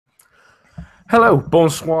Hello,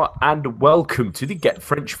 bonsoir, and welcome to the Get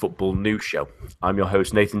French Football News Show. I'm your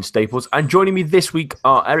host, Nathan Staples, and joining me this week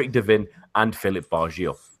are Eric Devin and Philip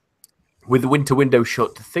Bargio. With the winter window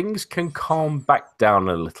shut, things can calm back down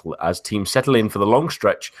a little as teams settle in for the long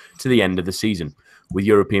stretch to the end of the season. With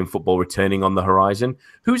European football returning on the horizon,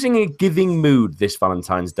 who's in a giving mood this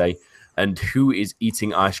Valentine's Day, and who is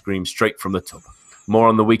eating ice cream straight from the tub? More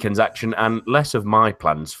on the weekend's action and less of my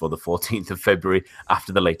plans for the 14th of February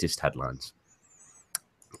after the latest headlines.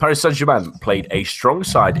 Paris Saint-Germain played a strong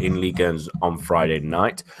side in Ligue 1 on Friday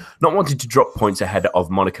night, not wanting to drop points ahead of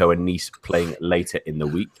Monaco and Nice playing later in the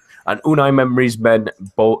week. And Unai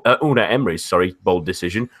Emery's bold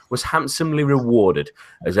decision was handsomely rewarded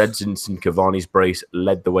as Edinson Cavani's brace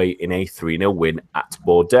led the way in a 3-0 win at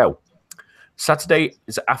Bordeaux.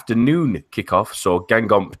 Saturday's afternoon kickoff saw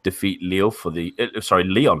Guingamp defeat Lyon for the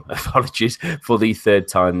third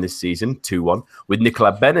time this season, 2-1, with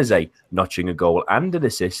Nicolas Benazet notching a goal and an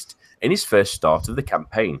assist in his first start of the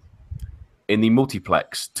campaign. In the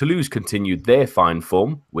multiplex, Toulouse continued their fine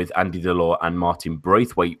form with Andy Delors and Martin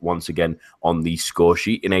Braithwaite once again on the score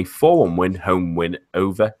sheet in a 4-1 home win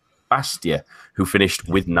over Bastia, who finished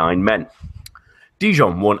with 9 men.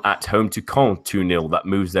 Dijon won at home to Caen 2-0. That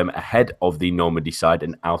moves them ahead of the Normandy side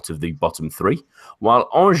and out of the bottom three, while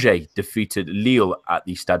Angers defeated Lille at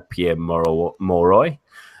the Stade Pierre-Mauroy.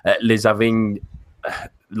 Les Avignes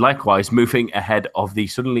likewise moving ahead of the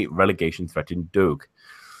suddenly relegation-threatened Doug.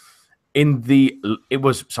 It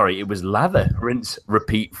was lather, rinse,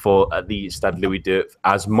 repeat for the Stade Louis II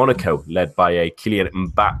as Monaco, led by a Kylian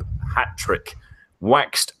Mbappé hat-trick,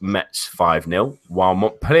 waxed Metz 5-0, while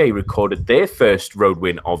Montpellier recorded their first road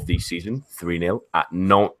win of the season, 3-0, at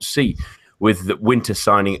Nancy, with the winter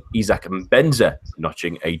signing Isaac Mbenza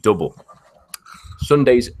notching a double.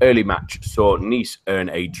 Sunday's early match saw Nice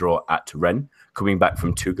earn a draw at Rennes, coming back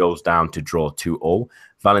from 2 goals down to draw 2-2.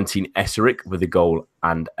 Valentin Esseric with a goal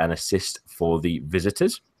and an assist for the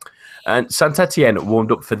visitors. And Saint-Etienne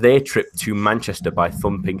warmed up for their trip to Manchester by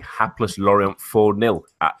thumping hapless Lorient 4-0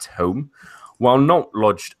 at home, while Nantes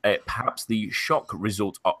lodged perhaps the shock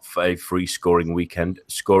result of a free-scoring weekend,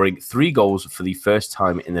 scoring 3 goals for the first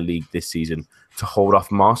time in the league this season to hold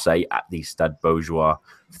off Marseille at the Stade Beaujois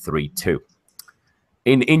 3-2.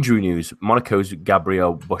 In injury news, Monaco's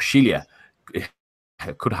Gabriel Boschilia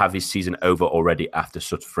could have his season over already after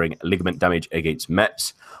suffering ligament damage against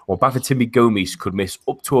Metz, while Bafétimbi Gomis could miss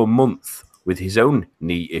up to a month with his own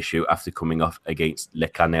knee issue after coming off against Le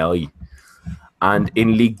Canaries. And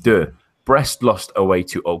in Ligue 2, Brest lost away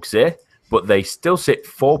to Auxerre, but they still sit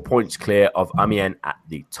 4 points clear of Amiens at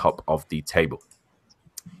the top of the table.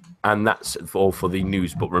 And that's all for the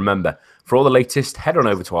news. But remember, for all the latest, head on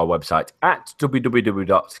over to our website at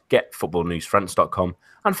www.getfootballnewsfrance.com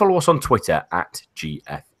and follow us on Twitter at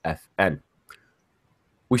GFFN.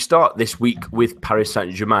 We start this week with Paris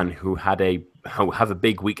Saint-Germain, who have a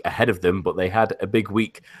big week ahead of them, but they had a big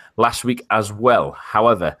week last week as well.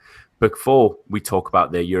 However, before we talk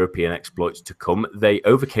about their European exploits to come, they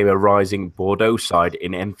overcame a rising Bordeaux side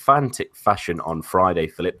in emphatic fashion on Friday,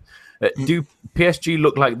 Philip. Do PSG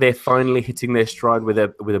look like they're finally hitting their stride with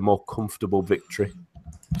a more comfortable victory?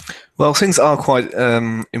 Well, things are quite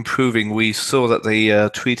improving. We saw that they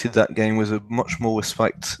treated that game with a much more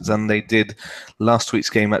respect than they did last week's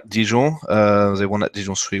game at Dijon. They won at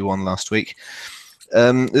Dijon 3-1 last week.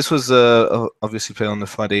 This was obviously played on the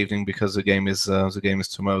Friday evening because the game is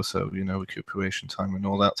tomorrow, so recuperation time and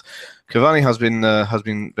all that. Cavani has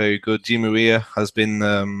been very good. Di Maria has been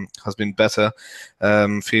better,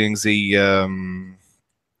 feeling the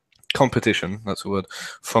competition, that's the word,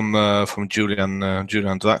 from Julian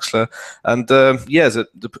Draxler, and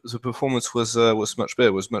the performance was much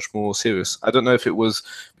better, was much more serious. I don't know if it was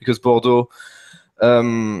because Bordeaux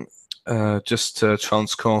just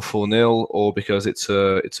transcon 4-0, or because it's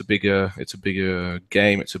a bigger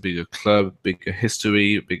game, it's a bigger club, bigger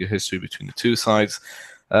history between the two sides.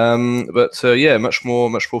 Much more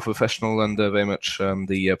professional, and very much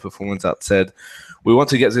the performance that said, we want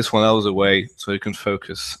to get this one out of the way so we can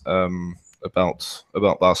focus about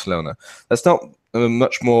Barcelona. That's not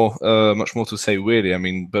much more to say, really. I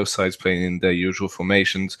mean, both sides playing in their usual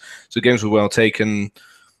formations, so games were well taken.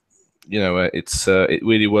 It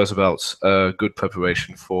really was about good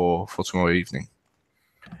preparation for tomorrow evening.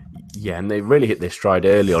 Yeah, and they really hit their stride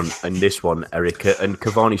early on in this one, Eric. And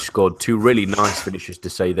Cavani scored 2 really nice finishes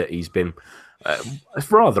to say that he's been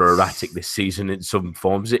rather erratic this season in some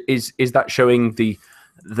forms. Is that showing the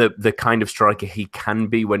kind of striker he can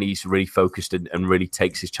be when he's really focused and really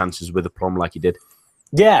takes his chances with aplomb like he did?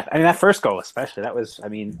 Yeah, I mean, that first goal especially, that was,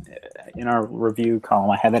 in our review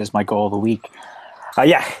column, I had that as my goal of the week.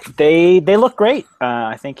 Yeah, they look great.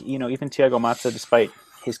 I think even Thiago Motta, despite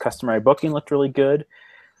his customary booking, looked really good.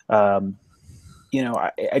 It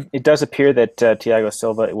does appear that Thiago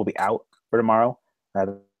Silva will be out for tomorrow.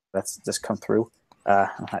 That's just come through.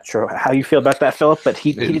 I'm not sure how you feel about that, Philip, but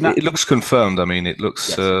he did not. It looks confirmed. I mean, it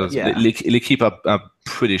looks. Yes, L'Equipe are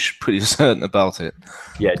pretty certain about it.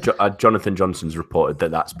 Yeah, Jonathan Johnson's reported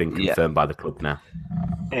that that's been confirmed by the club now.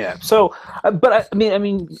 Yeah. So, but I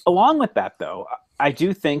mean, along with that though, I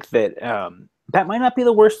do think that that might not be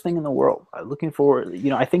the worst thing in the world. Looking forward,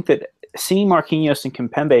 I think that seeing Marquinhos and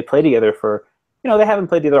Kimpembe play together for, they haven't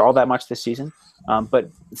played together all that much this season,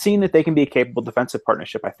 but seeing that they can be a capable defensive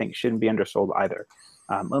partnership, I think shouldn't be undersold either.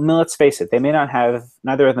 I mean, let's face it,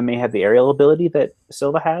 neither of them may have the aerial ability that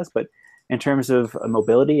Silva has, but in terms of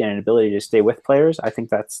mobility and an ability to stay with players, I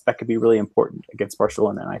think that could be really important against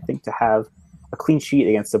Barcelona. And I think to have a clean sheet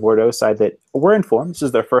against the Bordeaux side that were in form. This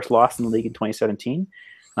is their first loss in the league in 2017.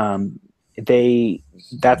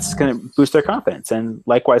 That's going to boost their confidence. And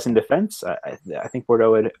likewise in defense, I think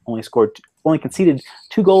Bordeaux had only conceded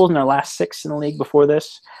 2 goals in their last 6 in the league before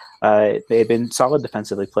this. They had been solid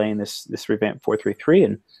defensively playing this revamped 4-3-3,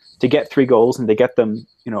 and to get 3 goals and to get them,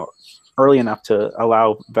 early enough to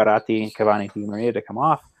allow Verratti, Cavani, Di Maria to come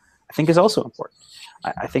off, I think is also important.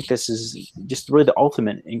 I think this is just really the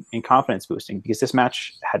ultimate in confidence boosting, because this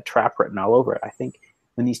match had trap written all over it. I think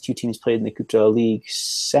when these two teams played in the Coupe de la Ligue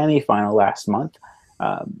semi-final last month,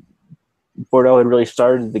 Bordeaux had really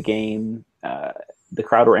started the game. The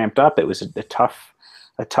crowd were amped up. It was a tough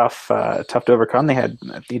to overcome. They had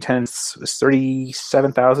the attendance was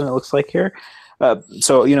 37,000. It looks like here.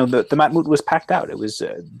 So the Matmut was packed out. It was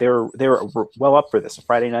they were well up for this. A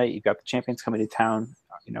Friday night, you've got the champions coming to town.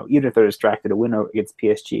 Even if they're distracted, a win against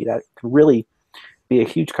PSG, that could really be a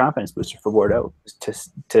huge confidence booster for Bordeaux to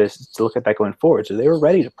look at that going forward. So they were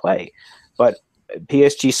ready to play, but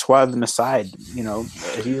PSG swatted them aside,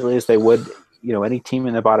 as easily as they would, any team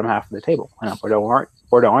in the bottom half of the table. Bordeaux aren't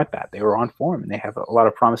that. They were on form, and they have a lot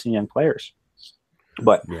of promising young players.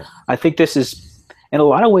 But I think this is, in a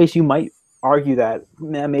lot of ways, you might argue that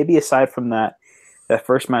maybe aside from that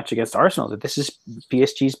first match against Arsenal, that this is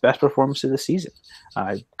PSG's best performance of the season,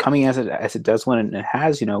 coming as it does when it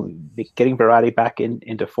has, getting Verratti back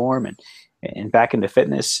into form and back into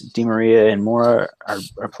fitness. Di Maria and Moura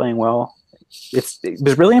are playing well. It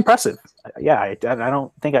was really impressive. I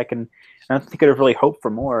don't think I could have really hoped for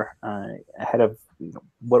more ahead of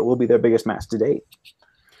what will be their biggest match to date.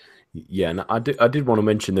 Yeah, and I did want to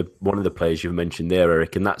mention one of the players you've mentioned there,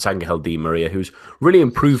 Eric, and that's Angel Di Maria, who's really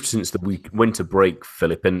improved since the winter break,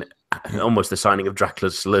 Philip, and almost the signing of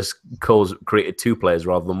Draxler's calls created 2 players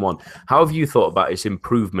rather than 1. How have you thought about his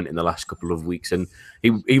improvement in the last couple of weeks? And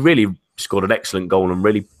he really scored an excellent goal and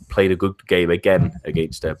really played a good game again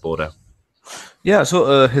against Bordeaux. Yeah,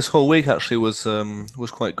 so his whole week actually was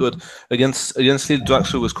quite good. Against Lille,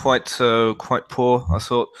 Draxler was quite poor, I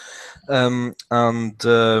thought. And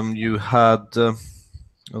you had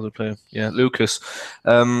other player, Lucas,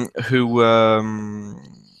 who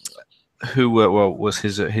was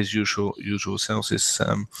his usual self this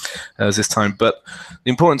time. But the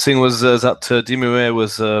important thing was that Di Maria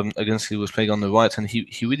was against Lille was playing on the right, and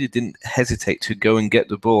he really didn't hesitate to go and get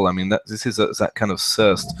the ball. I mean, this is that kind of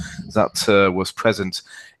thirst that was present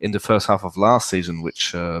in the first half of last season,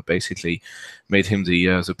 which basically made him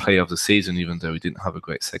the player of the season, even though he didn't have a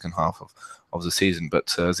great second half of the season.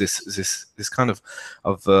 But this kind of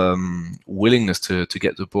willingness to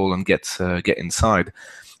get the ball and get inside.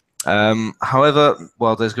 However,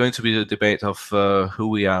 there's going to be the debate of who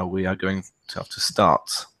we are going to have to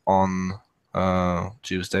start on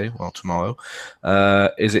Tuesday, tomorrow.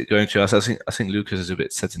 Is it going to us? I think Lucas is a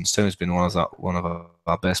bit set in stone. He's been one of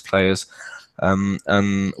our best players.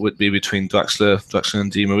 And would be between Draxler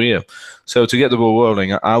and Di Maria. So to get the ball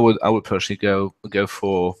rolling, I would personally go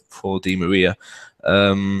for Di Maria,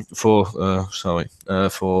 for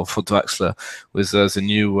Draxler with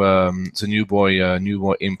the new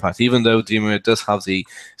boy impact. Even though Di Maria does have the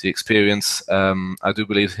experience, I do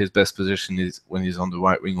believe his best position is when he's on the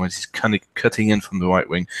right wing, when he's kind of cutting in from the right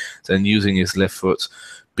wing, then using his left foot,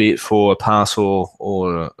 be it for a pass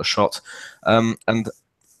or a shot, and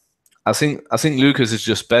I think Lucas is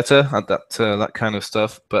just better at that kind of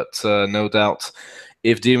stuff, but no doubt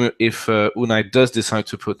if Unai does decide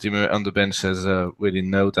to put Di Maria on the bench, there's really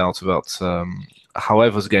no doubt about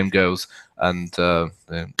however the game goes, and the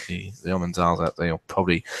omens are that they'll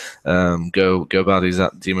probably go about is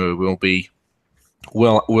that Di Maria will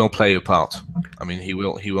play a part. I mean, he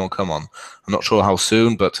will come on. I'm not sure how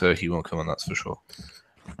soon, but he will come on. That's for sure.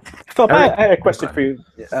 Philip, I had a question for you.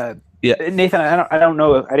 Yeah. Nathan, I don't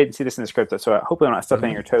know. I didn't see this in the script, so hopefully I'm not stepping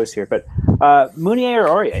on your toes here. But Meunier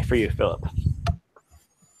or Aurier for you, Philip?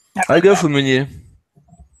 I'd go for Meunier.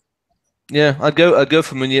 Yeah, I'd go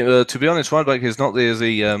for Meunier. To be honest, right back is not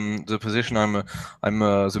the position I'm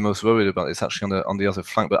the most worried about. It's actually on the other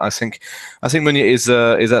flank. But I think Meunier is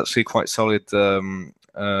actually quite solid at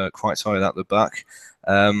the back.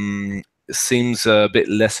 It seems a bit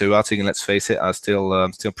less erratic, and let's face it, I'm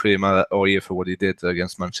still pretty mad at Aurier for what he did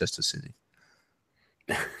against Manchester City.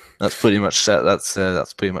 That's pretty much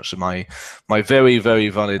that's pretty much my very, very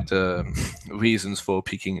valid reasons for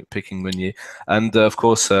picking Meunier, and of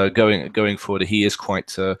course going forward, he is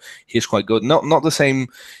quite good. Not the same,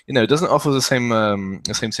 doesn't offer the same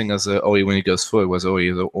thing as Aurier when he goes forward, whereas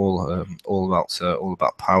Aurier is all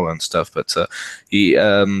about power and stuff. But he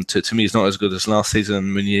to me is not as good as last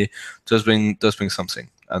season. Meunier does bring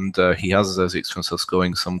something, and he has the experience of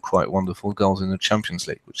scoring some quite wonderful goals in the Champions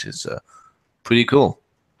League, which is pretty cool.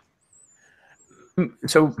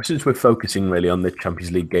 So, since we're focusing really on the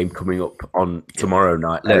Champions League game coming up on tomorrow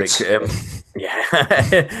night, Eric,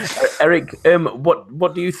 Eric,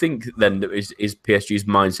 what do you think then is PSG's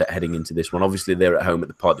mindset heading into this one? Obviously, they're at home at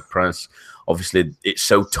the Parc des Princes. Obviously, it's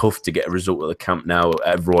so tough to get a result at the Camp Nou.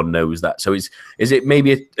 Everyone knows that. So, is it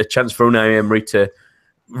maybe a chance for Unai Emery to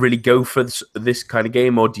really go for this kind of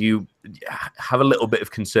game, or do you have a little bit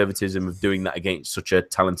of conservatism of doing that against such a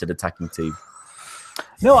talented attacking team?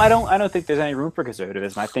 No, I don't think there's any room for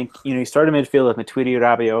conservatism. I think you start a midfield with Matuidi,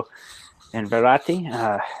 Rabiot, and Verratti,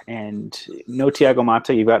 and no Thiago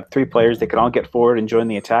Motta. You've got three players that can all get forward and join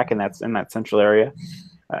the attack, and that's in that central area.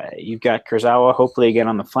 You've got Kurzawa, hopefully again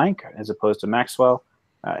on the flank, as opposed to Maxwell.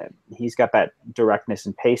 He's got that directness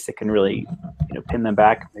and pace that can really pin them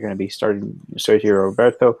back. They're going to be starting Sergio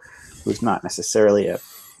Roberto, who's not necessarily a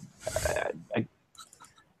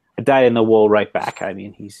dyed-in-the-wool right back. I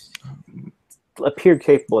mean, he's appeared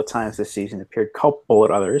capable at times this season, appeared culpable at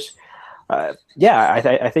others. I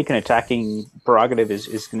think an attacking prerogative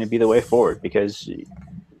is going to be the way forward, because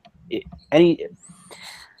for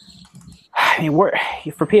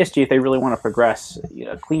PSG, if they really want to progress,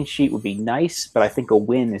 a clean sheet would be nice, but I think a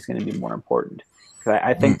win is going to be more important.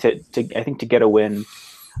 I think to get a win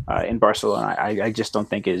in Barcelona, I just don't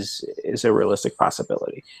think is a realistic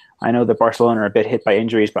possibility. I know that Barcelona are a bit hit by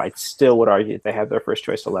injuries, but I still would argue that they have their first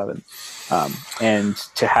choice 11, and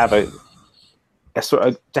to have a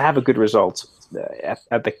good result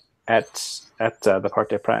at the Parc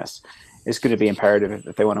des Princes is going to be imperative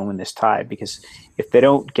if they want to win this tie. Because if they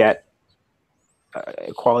don't get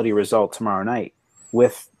a quality result tomorrow night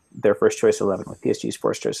with their first choice 11, with PSG's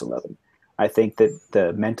first choice 11, I think that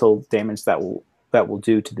the mental damage that will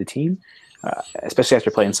do to the team, especially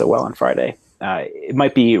after playing so well on Friday, it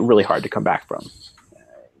might be really hard to come back from.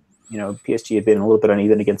 PSG had been a little bit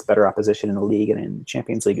uneven against better opposition in the league and in the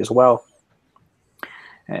Champions League as well.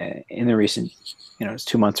 In the recent,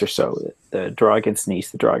 2 months or so, the draw against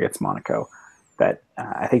Nice, the draw against Monaco, that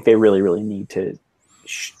I think they really, really need to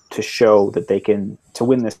show that they can, to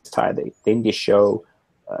win this tie. They need to show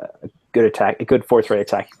a good fourth-rate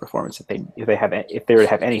attacking performance if they were to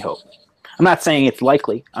have any hope. I'm not saying it's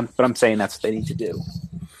likely, but I'm saying that's what they need to do.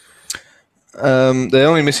 They're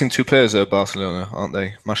only missing two players at Barcelona, aren't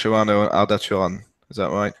they? Mascherano and Arda Turan. Is that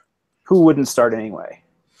right? Who wouldn't start anyway?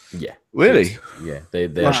 Yeah. Really? Yeah. They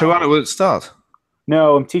Mascherano wouldn't start?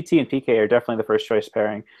 No, Umtiti and Piqué are definitely the first choice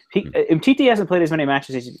pairing. Umtiti hasn't played as many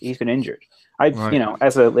matches as he's been injured.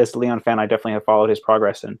 As a Lyon fan, I definitely have followed his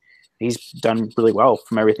progress, and he's done really well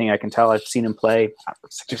from everything I can tell. I've seen him play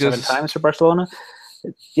 6 or 7 times for Barcelona.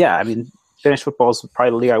 Yeah, I mean, Spanish football is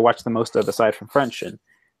probably the league I watch the most of, aside from French, and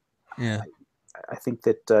I think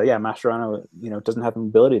that Mascherano, doesn't have the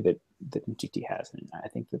mobility that Umtiti has, and I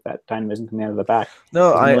think that dynamism coming out of the back.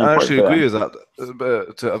 No, I actually agree with that.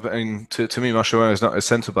 But to me, Mascherano is not a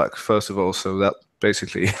centre back, first of all, so that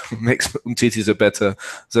basically makes Umtiti a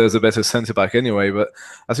better centre back anyway. But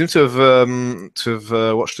I seem to have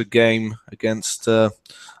watched a game against I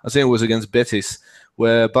think it was against Betis,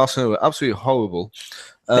 where Barcelona were absolutely horrible.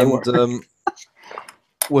 They were.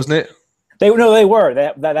 Wasn't it? They were.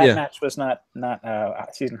 That match was not a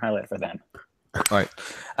season highlight for them. Right,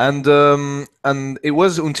 and it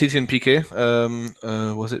was Umtiti and Piqué.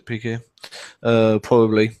 Was it Piqué?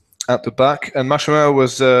 Probably at the back, and Mascherano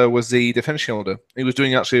was the defense shoulder. He was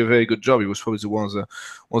doing actually a very good job. He was probably one of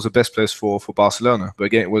the best players for Barcelona. But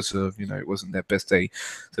again, it was it wasn't their best day,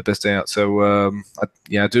 out. So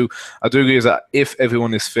I do agree with that. If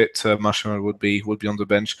everyone is fit, Mascherano would be on the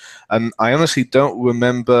bench. And I honestly don't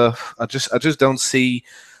remember. I just don't see.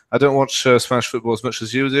 I don't watch Spanish football as much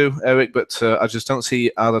as you do, Eric, but I just don't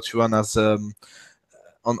see Arda Turan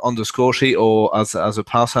on the score sheet or as a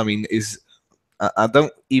passer, I mean, I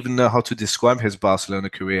don't even know how to describe his Barcelona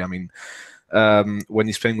career. I mean, when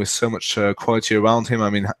he's playing with so much quality around him, I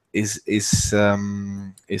mean, is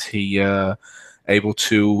he able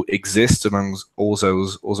to exist among all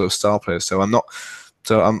those star players? So I'm not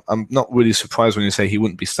really surprised when you say he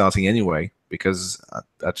wouldn't be starting anyway, because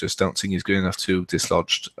I just don't think he's good enough to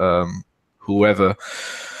dislodge whoever.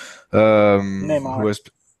 Neymar.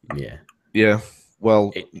 Yeah.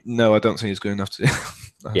 Well, no, I don't think he's good enough to.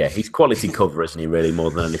 Yeah, he's quality cover, isn't he? Really,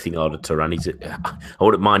 more than anything, Arda Turan. I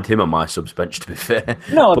wouldn't mind him on my subs bench, to be fair.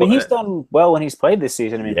 No, I mean he's done well when he's played this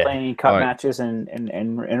season. I mean, Yeah. playing cup matches and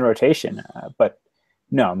in rotation. But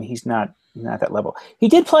no, I mean he's not at that level. He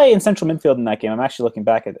did play in central midfield in that game. I'm actually looking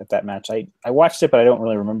back at that match. I watched it, but I don't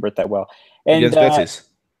really remember it that well. And Against Betis.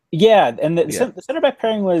 yeah, and the center back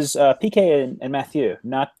pairing was PK and Mathieu,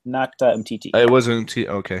 not Umtiti. It was Umtiti.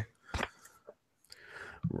 Okay.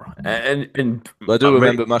 Right. And I do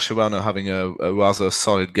remember Mascherano having a rather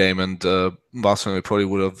solid game, and Barcelona probably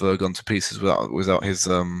would have gone to pieces without his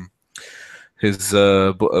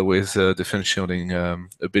defense shielding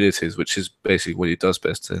abilities, which is basically what he does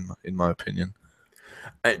best, in my opinion.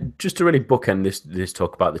 Just to really bookend this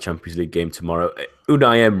talk about the Champions League game tomorrow,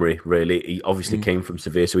 Unai Emery, really, he obviously came from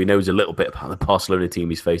Sevilla, so he knows a little bit about the Barcelona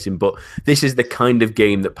team he's facing, but this is the kind of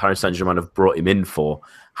game that Paris Saint-Germain have brought him in for.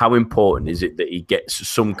 How important is it that he gets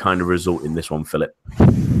some kind of result in this one, Philip?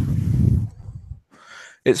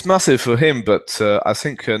 It's massive for him, but I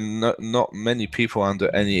think not many people are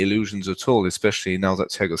under any illusions at all, especially now that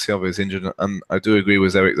Thiago Silva is injured. And I do agree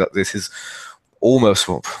with Eric that this is almost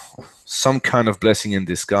some kind of blessing in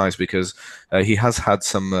disguise, because he has had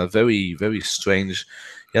some very, very strange.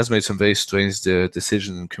 He has made some very strange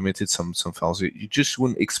decisions and committed some fouls. You just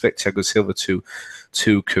wouldn't expect Thiago Silva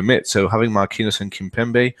to commit. So having Marquinhos and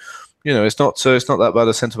Kimpembe, it's not that bad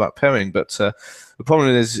a centre back pairing. But the problem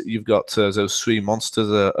is you've got those three monsters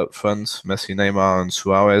up front: Messi, Neymar, and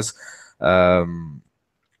Suarez.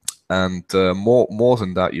 And more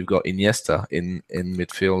than that, you've got Iniesta in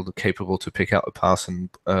midfield, capable to pick out a pass and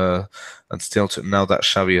still, now that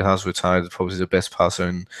Xavi has retired, probably the best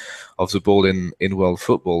passer of the ball in world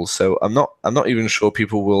football. So I'm not even sure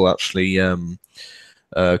people will actually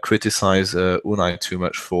criticize Unai too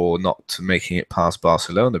much for not making it past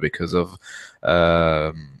Barcelona because of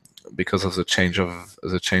the change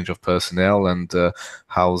of personnel and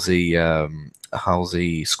how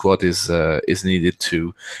the squad is needed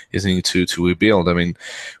to rebuild. I mean,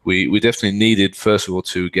 we definitely needed, first of all,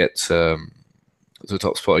 to get the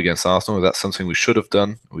top spot against Arsenal. That's something we should have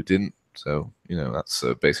done. We didn't. So that's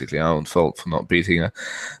basically our own fault for not beating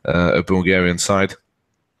a Bulgarian side,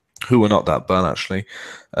 who were not that bad actually.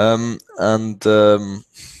 I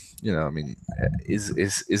mean, is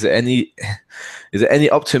there any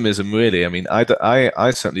optimism really? I mean,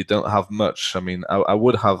 I certainly don't have much. I mean, I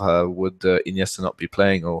would have would Iniesta not be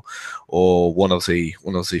playing or one of the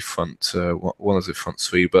front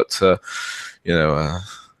three, but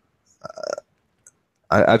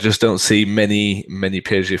I just don't see many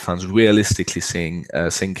PSG fans realistically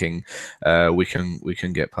thinking we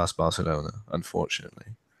can get past Barcelona, unfortunately.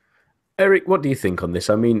 Eric, what do you think on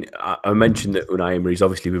this? I mean, I mentioned that Unai Emery's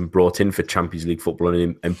obviously been brought in for Champions League football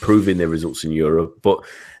and improving their results in Europe, but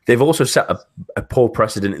they've also set a poor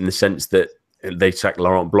precedent in the sense that they sacked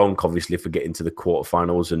Laurent Blanc, obviously, for getting to the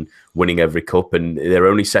quarterfinals and winning every cup, and they're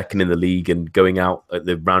only second in the league and going out at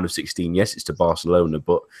the round of 16. Yes, it's to Barcelona,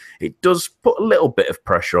 but it does put a little bit of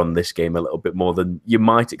pressure on this game, a little bit more than you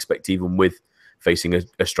might expect, even with facing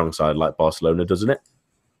a strong side like Barcelona, doesn't it?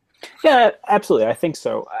 Yeah, absolutely. I think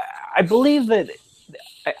so. I believe that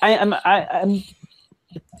I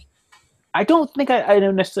don't think I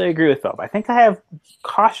don't necessarily agree with Philip. I think I have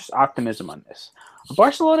cautious optimism on this.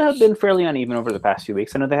 Barcelona have been fairly uneven over the past few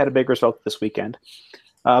weeks. I know they had a big result this weekend,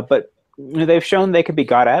 but they've shown they could be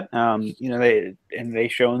got at.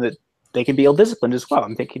 They've shown that they can be ill-disciplined as well.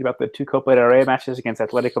 I'm thinking about the two Copa del Rey matches against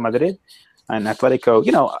Atletico Madrid and Atletico.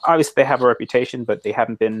 Obviously they have a reputation, but they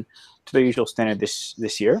haven't been to their usual standard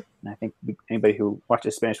this year. And I think anybody who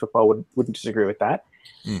watches Spanish football wouldn't disagree with that.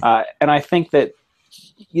 And I think that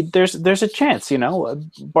there's a chance.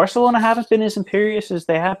 Barcelona haven't been as imperious as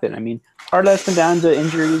they have been. I mean, Arda's been down to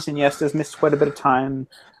injuries, and Iniesta's missed quite a bit of time.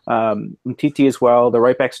 Umtiti as well. The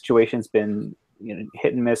right back situation's been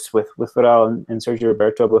hit and miss with Vidal and Sergio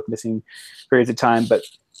Roberto both missing periods of time. But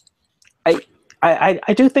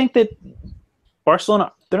I do think that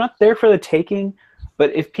Barcelona, they're not there for the taking,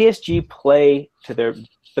 but if PSG play to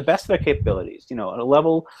the best of their capabilities, at a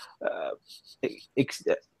level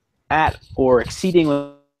at or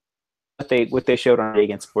exceeding what they showed on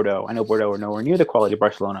against Bordeaux. I know Bordeaux are nowhere near the quality of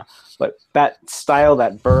Barcelona, but that style,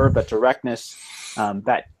 that verve, that directness,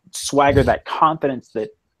 that swagger, that confidence that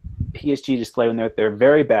PSG display when they're at their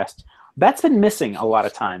very best, that's been missing a lot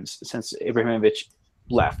of times since Ibrahimovic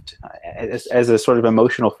left as a sort of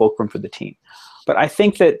emotional fulcrum for the team. But I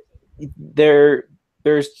think that there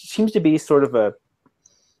seems to be sort of a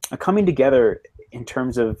coming together in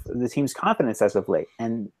terms of the team's confidence as of late.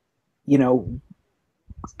 And,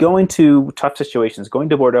 going to tough situations, going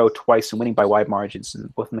to Bordeaux twice and winning by wide margins,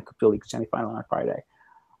 both in the Coupe League semifinal on Friday,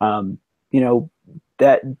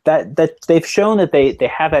 that they've shown that they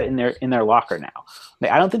have that in their locker now.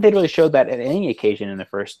 I don't think they really showed that at any occasion in the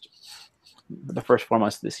first 4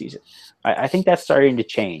 months of the season. I think that's starting to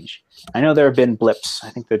change. I know there have been blips. I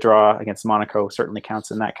think the draw against Monaco certainly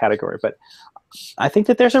counts in that category, but I think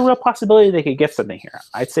that there's a real possibility they could get something here.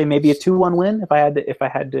 I'd say maybe a 2-1 win if I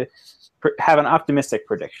had to have an optimistic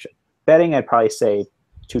prediction. Betting, I'd probably say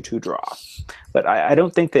 2-2 draw, but I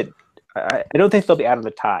don't think they'll be out of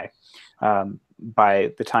the tie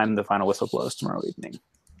by the time the final whistle blows tomorrow evening.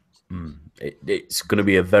 It's going to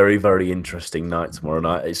be a very, very interesting night tomorrow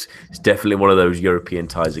night. It's definitely one of those European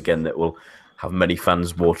ties again that will have many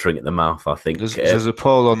fans watering at the mouth, I think. There's a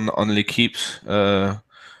poll on L'Équipe.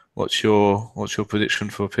 What's your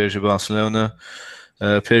prediction for PSG Barcelona?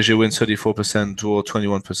 PSG win 34%, draw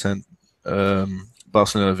 21%.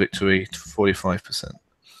 Barcelona victory 45%.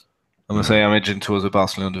 I'm gonna say I'm edging towards a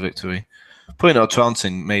Barcelona victory. Probably not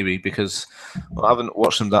trouncing, maybe, because I haven't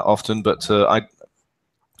watched them that often, but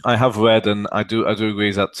I have read, and I do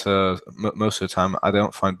agree that most of the time I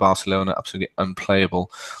don't find Barcelona absolutely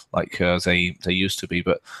unplayable like they used to be.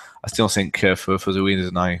 But I still think for the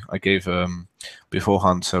reasons I gave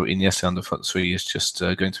beforehand, so Iniesta on the front three is just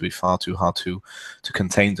going to be far too hard to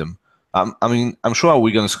contain them. I mean, I'm sure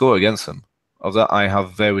we're going to score against them. Of that, I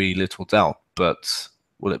have very little doubt. But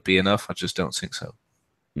will it be enough? I just don't think so.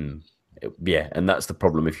 Yeah, and that's the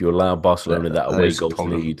problem. If you allow Barcelona that away goal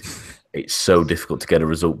lead, it's so difficult to get a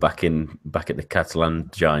result back at the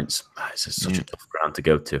Catalan Giants. It's such a tough ground to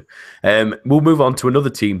go to. We'll move on to another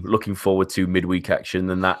team looking forward to midweek action,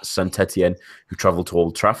 and that's Saint-Etienne, who travelled to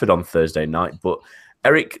Old Trafford on Thursday night. But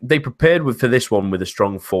Eric, they prepared for this one with a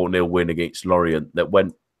strong 4-0 win against Lorient that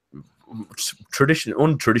went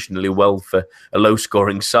untraditionally well for a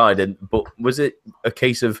low-scoring side. But was it a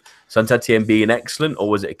case of Saint-Etienne being excellent, or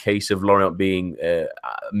was it a case of Lorient being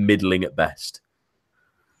middling at best?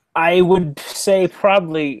 I would say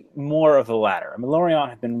probably more of the latter. I mean, Lorient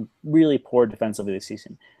have been really poor defensively this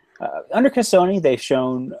season. Under Cassoni, they've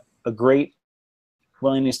shown a great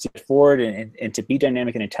willingness to get forward and to be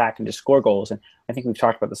dynamic in attack and to score goals. And I think we've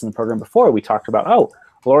talked about this in the program before. We talked about,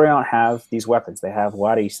 Lorient have these weapons. They have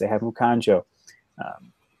Waris, they have Mukanjo.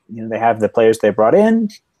 They have the players they brought in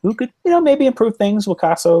who could, maybe improve things.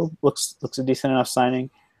 Wakaso looks a decent enough signing.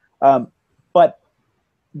 But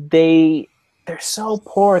they're so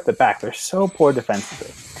poor at the back. They're so poor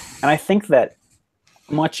defensively. And I think that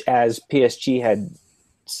much as PSG had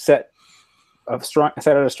set out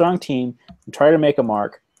a strong team and tried to make a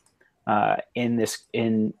mark on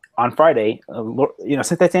Friday,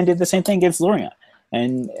 Saint-Etienne did the same thing against Lorient.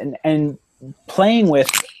 And playing with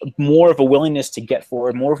more of a willingness to get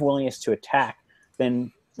forward, more of a willingness to attack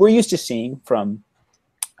than we're used to seeing from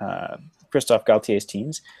Christophe Galtier's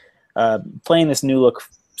teams. Playing this new look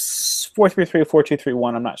 4-3-3 or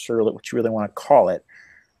 4-2-3-1, I'm not sure what you really want to call it.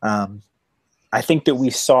 I think that we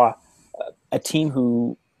saw a team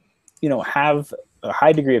who, have a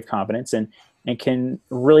high degree of confidence and can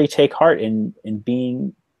really take heart in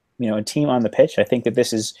being, a team on the pitch. I think that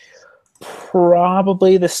this is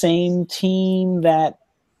probably the same team that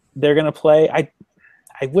they're going to play. I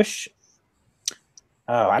wish.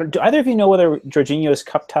 Do either of you know whether Jorginho is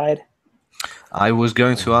cup tied? I was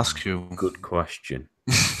going to ask you. Good question.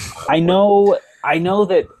 I know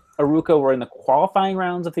that Arouca were in the qualifying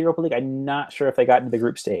rounds of the Europa League. I'm not sure if they got into the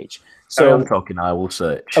group stage. So I'm talking. I will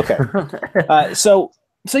search. Okay. So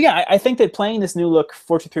yeah, I think that playing this new look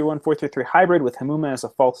 4-2-3-1, 4-3-3 hybrid with Hamouma as a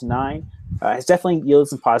false 9 has definitely yielded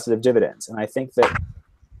some positive dividends, and I think that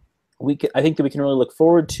we can really look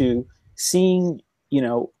forward to seeing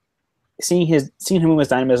Hamouma's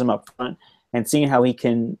dynamism up front and seeing how he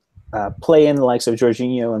can play in the likes of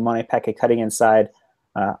Jorginho and Mane Peke cutting inside,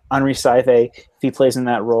 Henri Saivet if he plays in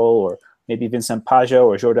that role, or maybe Vincent Pajo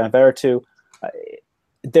or Jordan Verretou.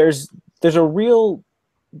 There's a real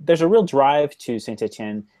drive to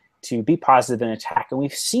Saint-Etienne to be positive in attack, and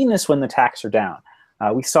we've seen this when the attacks are down.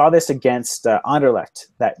 We saw this against Anderlecht,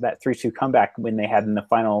 that 3-2 comeback when they had in the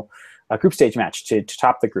final group stage match to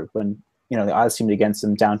top the group, when the odds seemed against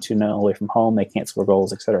them, down 2-0 away from home. They can't score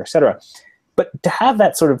goals, et cetera, et cetera. But to have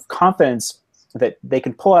that sort of confidence that they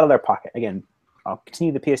can pull out of their pocket, again, I'll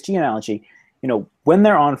continue the PSG analogy, when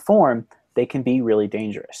they're on form, they can be really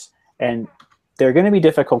dangerous. And they're going to be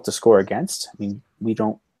difficult to score against. I mean, we're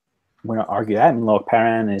not argue that. I mean, Loic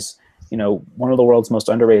Perrin is, one of the world's most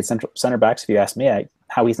underrated center backs, if you ask me.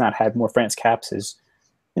 How he's not had more France caps is,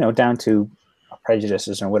 down to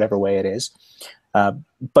prejudices or whatever way it is.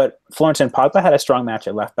 But Florentin Pogba had a strong match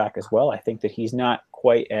at left back as well. I think that he's not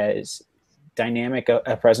quite as dynamic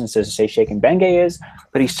a presence as, say, Sheikh Mbengue is,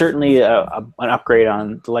 but he's certainly an upgrade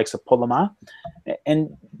on the likes of Polama.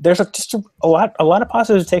 And there's just a lot of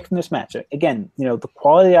positives to take from this match. Again, the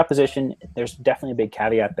quality of the opposition, there's definitely a big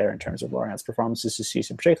caveat there in terms of Lorient's performances this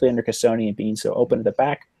season, particularly under Cassoni and being so open at the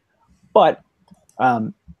back. But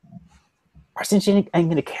Arsenal ain't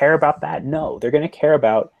going to care about that. No, they're going to care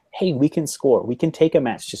about, hey, we can score. We can take a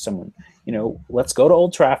match to someone. Let's go to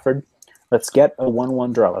Old Trafford. Let's get a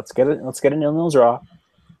 1-1 draw. Let's get a 0-0 draw.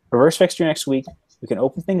 Reverse fixture next week. We can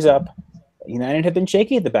open things up. United have been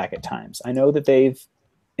shaky at the back at times. I know that they've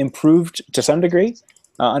improved to some degree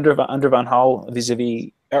under Van Gaal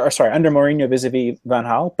under Mourinho vis-a-vis Van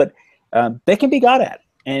Gaal, but they can be got at,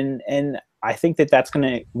 and I think that's going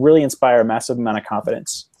to really inspire a massive amount of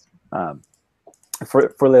confidence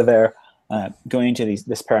for Liver going into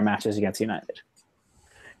this pair of matches against United.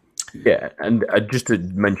 Yeah, and just to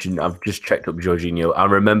mention, I've just checked up Jorginho. I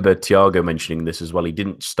remember Thiago mentioning this as well. He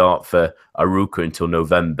didn't start for Arouca until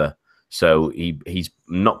November, so he's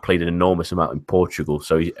not played an enormous amount in Portugal.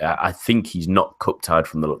 So I think he's not cup-tied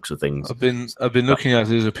from the looks of things. I've been looking at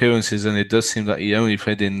his appearances, and it does seem that he only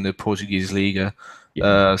played in the Portuguese Liga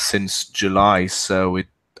since July. So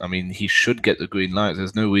he should get the green light.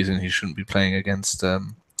 There's no reason he shouldn't be playing against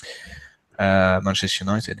Manchester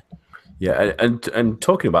United. Yeah, and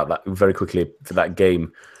talking about that very quickly for that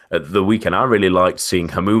game at the weekend, I really liked seeing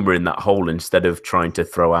Hamouma in that hole instead of trying to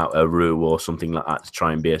throw out a Roux or something like that to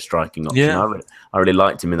try and be a striking option. Yeah. I really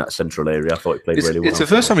liked him in that central area. I thought he played really well. It's the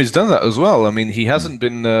first time he's done that as well. I mean, he hasn't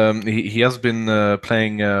been he has been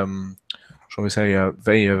playing, shall we say,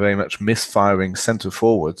 very, very much misfiring centre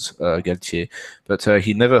forwards, Galtier. But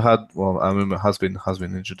he never had. Well, Hamouma has been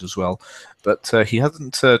injured as well. But he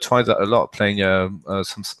hasn't tried that a lot, playing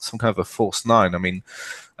some kind of a false nine. I mean,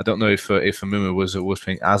 I don't know if Hamouma was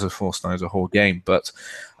playing as a false nine the whole game, but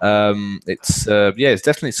it's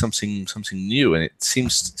definitely something new, and it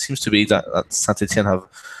seems to be that Saint-Etienne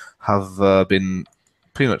have been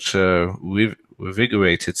pretty much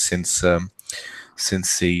revigorated since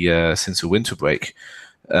the winter break,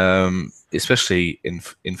 especially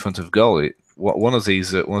in front of goal. One of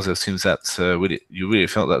those teams that you really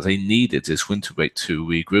felt that they needed this winter break to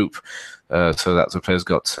regroup, so that the players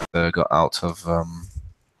got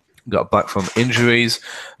back from injuries,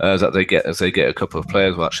 that they get a couple of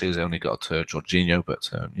players. Well, actually, they only got Jorginho, but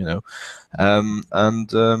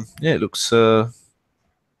it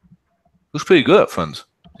looks pretty good up front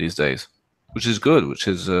these days, which is good, which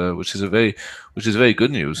is very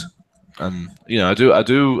good news. And I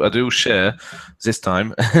do share this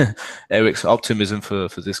time Eric's optimism for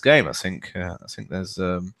this game. I think there's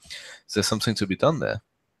something to be done there,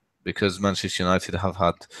 because Manchester United have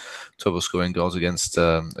had trouble scoring goals against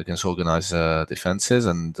organised defences,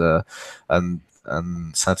 and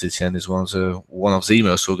Saint-Etienne is one of the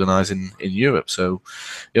most organised in Europe. So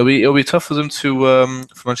it'll be tough for them for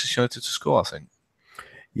Manchester United to score, I think.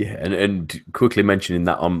 Yeah, and quickly mentioning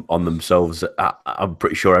that on themselves, I'm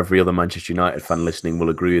pretty sure every other Manchester United fan listening will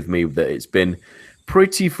agree with me that it's been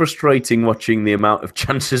pretty frustrating watching the amount of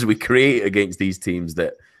chances we create against these teams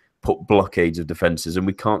that put blockades of defences, and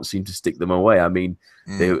we can't seem to stick them away. I mean,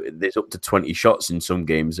 there's up to 20 shots in some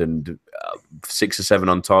games, and 6 or 7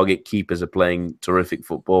 on target. Keepers are playing terrific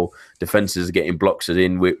football. Defences are getting blocks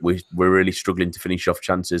in. We're really struggling to finish off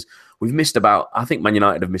chances. We've missed I think Man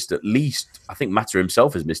United have missed at least, I think Mata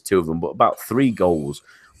himself has missed 2 of them, but about 3 goals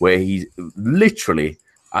where he's literally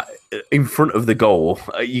in front of the goal.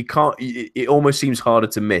 You can't. It almost seems harder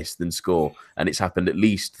to miss than score, and it's happened at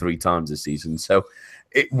least 3 times this season. So,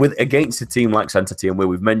 against a team like Saint-Etienne, where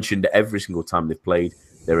we've mentioned every single time they've played,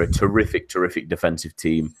 they're a terrific defensive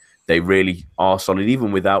team. They really are solid,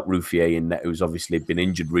 even without Ruffier in net, who's obviously been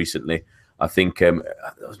injured recently. I think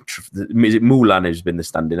Moulin has been the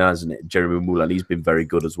stand-in, hasn't it? Jeremy Moulin, he's been very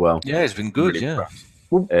good as well. Yeah, he's been good. Really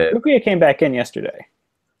Ruffier came back in yesterday.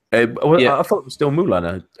 I thought it was still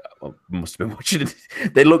Moulin. I must have been watching it.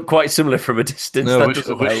 They look quite similar from a distance. No,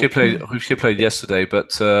 Ruchet played yesterday,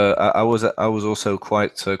 but I was also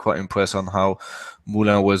quite impressed on how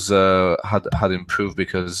Moulin was had improved,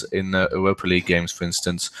 because in Europa League games, for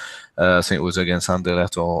instance, I think it was against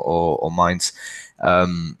Anderlecht or Mainz.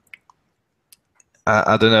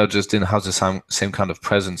 I don't know, just didn't have the same kind of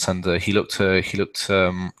presence, and he looked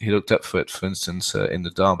up for it. For instance, in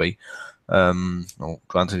the derby. Well,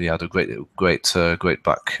 granted, he had a great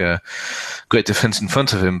defense in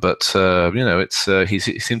front of him, but he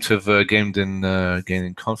seemed to have gained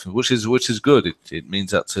in confidence, which is good. It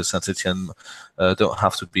means that Saint-Etienne don't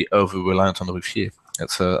have to be over reliant on the Ruffier.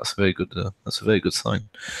 That's a very good sign.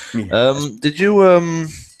 Yeah. Did you?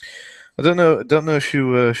 I don't know if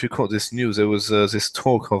you caught this news. There was this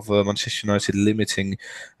talk of Manchester United limiting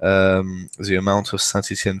the amount of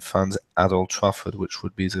Saint-Etienne fans at Old Trafford, which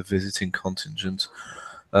would be the visiting contingent,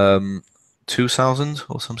 2,000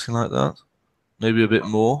 or something like that, maybe a bit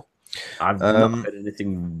more. I've not heard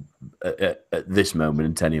anything at this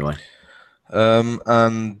moment, anyway. But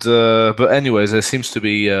anyways, there seems to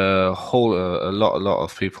be a lot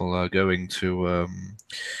of people going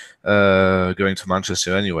to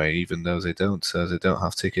Manchester anyway, even though they don't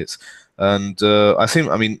have tickets. And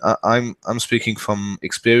I'm speaking from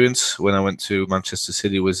experience. When I went to Manchester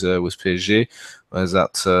City with PSG, whereas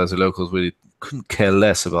that the locals really couldn't care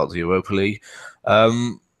less about the Europa League. Are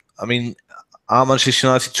Manchester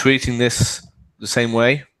United treating this the same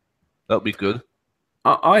way? That'd be good.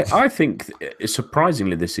 I think,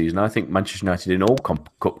 surprisingly this season, I think Manchester United in all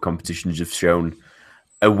cup competitions have shown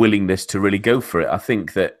a willingness to really go for it. I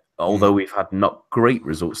think that although we've had not great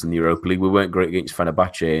results in the Europa League, we weren't great against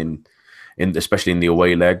Fenerbahce, especially in the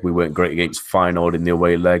away leg. We weren't great against Feyenoord in the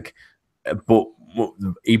away leg. But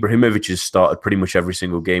Ibrahimovic has started pretty much every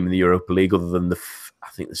single game in the Europa League, other than the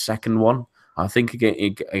second one. I think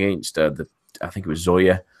against I think it was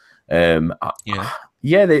Zoya.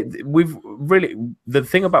 We've really, the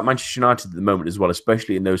thing about Manchester United at the moment as well,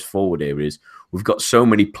 especially in those forward areas, we've got so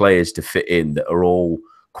many players to fit in that are all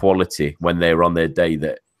quality when they're on their day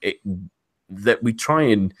that we try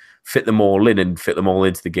and fit them all in and fit them all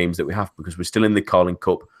into the games that we have, because we're still in the Carling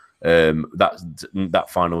Cup. That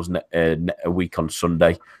final's a week on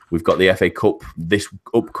Sunday. We've got the FA Cup this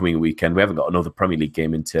upcoming weekend. We haven't got another Premier League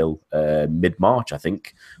game until mid-March, I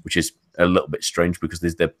think, which is a little bit strange because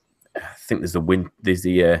there's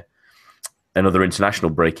another international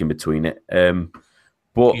break in between it.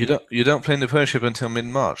 But you don't play in the Premiership until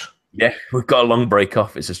mid-March. Yeah, we've got a long break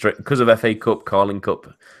off. It's because of FA Cup, Carling Cup.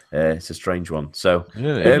 It's a strange one. So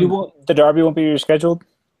the derby won't be rescheduled.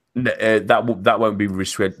 That won't be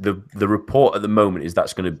rescheduled. The report at the moment is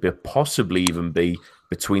that's going to possibly even be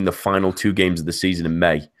between the final two games of the season in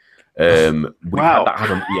May. We've had that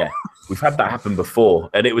happen. Yeah, we've had that happen before,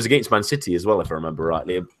 and it was against Man City as well, if I remember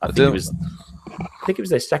rightly. I think it was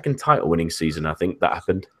their second title-winning season. I think that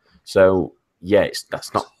happened. So yeah, it's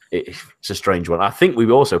a strange one. I think we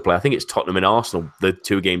also play. I think it's Tottenham and Arsenal, the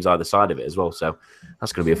two games either side of it as well. So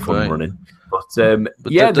that's going to be a fun run-in.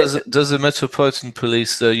 But yeah, does the Metropolitan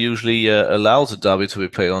Police usually allow the derby to be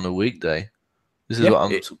played on a weekday? This is what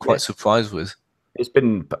I'm quite surprised with. It's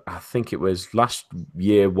been, I think it was last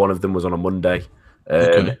year, one of them was on a Monday,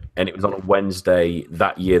 and it was on a Wednesday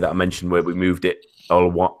that year that I mentioned where we moved it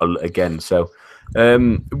all again. So,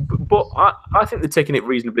 but I think they're taking it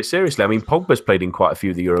reasonably seriously. I mean, Pogba's played in quite a few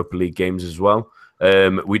of the Europa League games as well.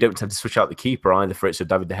 We don't tend to switch out the keeper either for it, so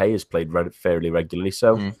David De Gea has played fairly regularly.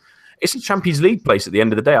 So it's a Champions League place at the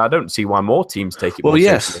end of the day. I don't see why more teams take it more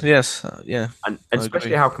seriously. Yeah. And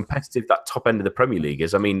especially how competitive that top end of the Premier League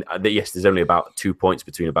is. I mean, yes, there's only about 2 points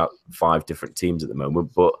between about 5 different teams at the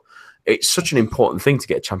moment, but it's such an important thing to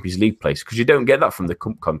get a Champions League place because you don't get that from the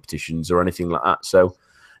cup competitions or anything like that. So,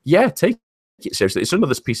 yeah, take it seriously. It's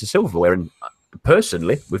another piece of silverware, and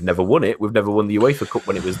personally, we've never won it. We've never won the UEFA Cup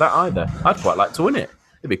when it was that either. I'd quite like to win it.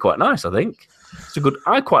 It'd be quite nice, I think.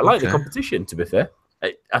 I quite like the competition, to be fair.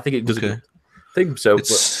 I think it does a good thing. So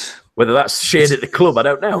whether that's shared at the club, I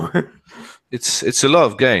don't know. It's a lot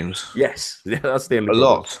of games. Yes, that's the only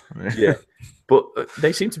lot. Yeah, but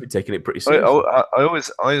they seem to be taking it pretty seriously. I always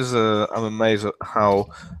am amazed at how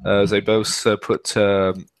they both put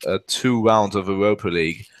 2 rounds of Europa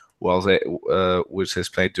League, which they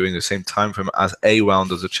played during the same time frame as a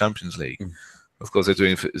round of the Champions League. Of course, they're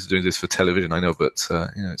doing this for television, I know, but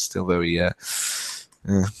it's still very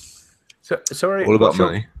Sorry, all about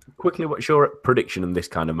money. Quickly, what's your prediction in this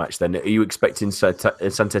kind of match then? Are you expecting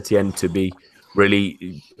Saint-Etienne to be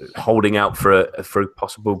really holding out for a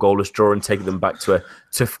possible goalless draw and taking them back to a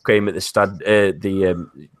tough game at the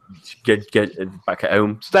get back at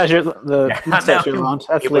home. Stade, not Stade Roland.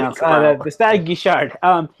 That's Leon's. The Stade Guichard.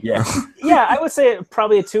 Yeah, I would say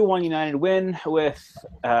probably a 2-1 United win with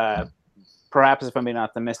perhaps, if I'm being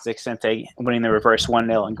optimistic, Sente winning the reverse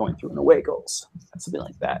 1-0 and going through in away goals. Something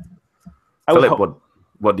like that. Philip,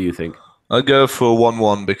 what do you think? I'd go for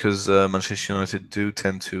 1-1 because Manchester United do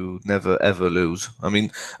tend to never ever lose. I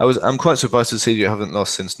mean, I'm quite surprised to see you haven't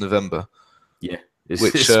lost since November. Yeah.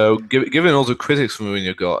 Which, given all the critics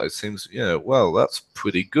Mourinho got, it seems, well, that's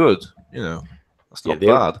pretty good. That's not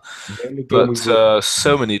bad. But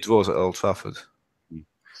so many draws at Old Trafford.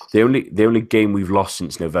 The only game we've lost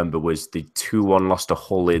since November was the 2-1 loss to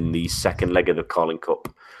Hull in the second leg of the Carling Cup.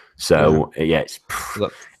 So it's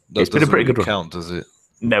been a pretty good count, does it?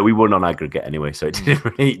 No, we won on aggregate anyway, so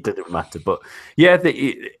it didn't matter. But yeah,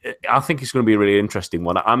 I think it's going to be a really interesting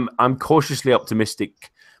one. I'm cautiously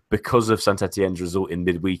optimistic because of Saint-Etienne's result in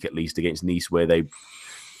midweek, at least against Nice, where they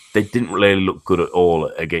didn't really look good at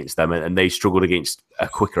all against them, and they struggled against a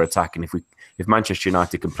quicker attack. And if Manchester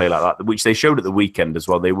United can play like that, which they showed at the weekend as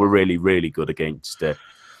well, they were really, really good against.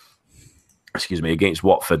 Against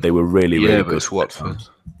Watford, they were really, really good. It's Watford.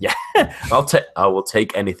 Yeah, I will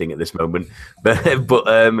take anything at this moment, but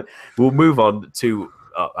we'll move on to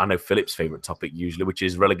I know Philip's favourite topic usually, which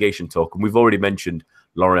is relegation talk, and we've already mentioned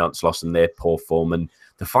Lorient's loss and their poor form, and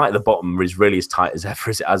the fight at the bottom is really as tight as ever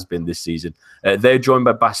as it has been this season. They're joined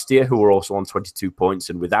by Bastia, who are also on 22 points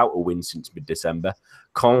and without a win since mid-December.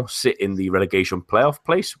 Caen sit in the relegation playoff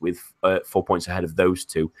place with 4 points ahead of those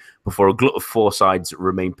two, before a glut of four sides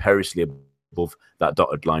remain perilously above that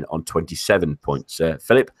dotted line on 27 points.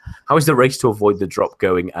 Philip, how is the race to avoid the drop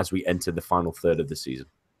going as we enter the final third of the season?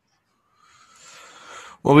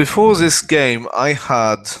 Well, before this game, I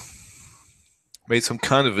had made some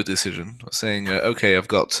kind of a decision, saying, "Okay, I've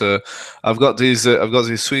got these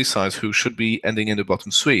three sides who should be ending in the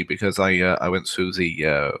bottom three," because I went through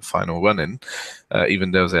the final run-in,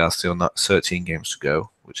 even though there are still not 13 games to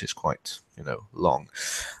go, which is quite long,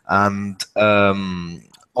 and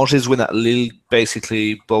Angers' win at Lille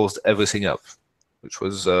basically ballsed everything up, which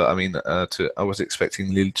was, I was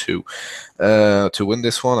expecting Lille to win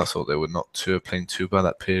this one. I thought they were not playing too bad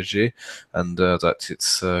at PSG, and that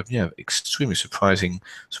it's extremely surprising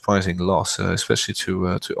loss, especially to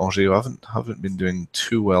Angers, who haven't been doing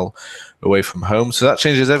too well away from home. So that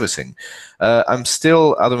changes everything. I'm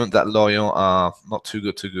still adamant that Lorient are not too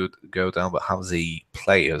good to go down, but have the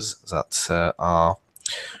players that are,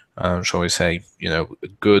 shall we say,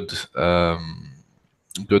 good.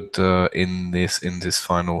 Good in the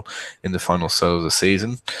final third of the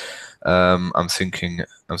season. I'm thinking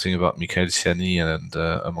about Michael Siani and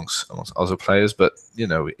amongst other players, but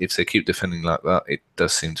if they keep defending like that, it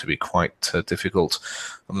does seem to be quite difficult.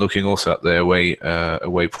 I'm looking also at their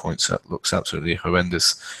away points. That looks absolutely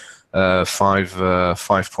horrendous. 5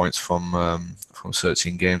 points from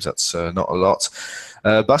 13 games. That's not a lot.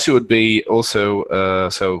 Bastia would be also I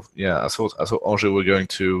thought Angers were going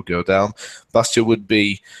to go down. Bastia would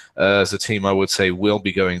be the team I would say will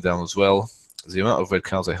be going down as well. The amount of red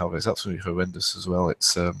cards they have is absolutely horrendous as well.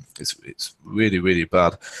 It's really, really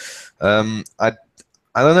bad. I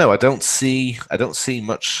don't know. I don't see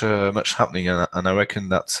much happening, and I reckon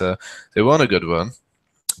that they were on a good run,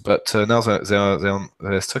 but now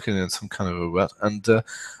they're stuck in some kind of a rut, and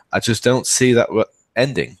I just don't see that rut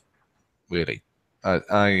ending. Really.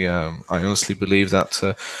 I honestly believe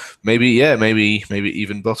that maybe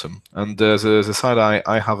even bottom. And the side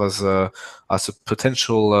I have as a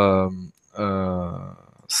potential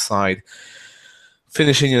side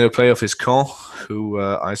finishing in a playoff is Caen, who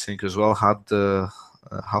I think as well have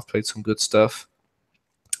played some good stuff,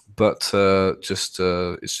 but it's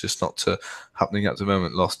just not happening at the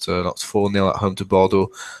moment. Lost 4-0 at home to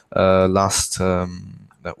Bordeaux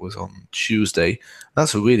that was on Tuesday.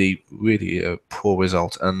 That's a really, really poor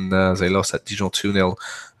result, and they lost at Dijon 2-0.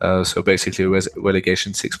 So basically, a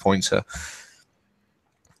relegation 6-pointer,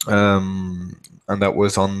 and that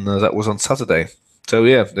was on Saturday. So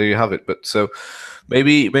yeah, there you have it. But so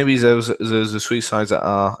maybe those the three sides that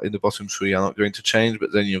are in the bottom three are not going to change.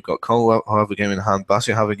 But then you've got Caen who have a game in hand,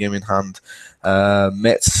 Bastia have a game in hand,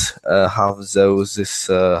 Metz have this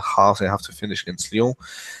half they have to finish against Lyon.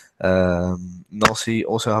 Nancy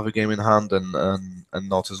also have a game in hand, and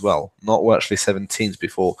Nantes as well. Nantes were actually 17th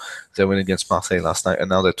before they win against Marseille last night, and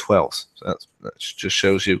now they're 12th. So that just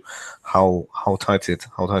shows you how tight it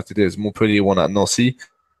is. Montpellier won at Nancy.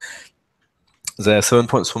 They're 7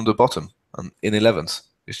 points from the bottom and in 11th.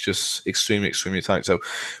 It's just extremely, extremely tight. So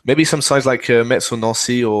maybe some sides like Metz or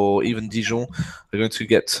Nancy or even Dijon are going to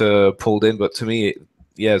get pulled in, but to me,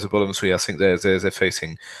 as a bottom three, I think they're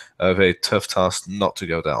facing a very tough task not to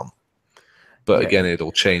go down. But again,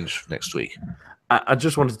 it'll change next week. I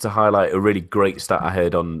just wanted to highlight a really great stat I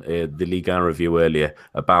heard on the Ligue 1 review earlier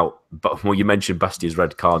about, well, you mentioned Bastia's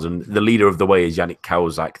red cards, and the leader of the way is Yannick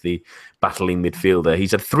Kawczak, the battling midfielder.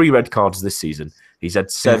 He's had 3 red cards this season. He's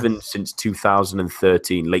had 7 since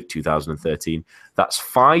 2013, late 2013. That's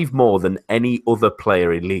 5 more than any other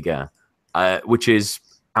player in Liga, which is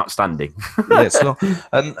outstanding. Yeah, it's not.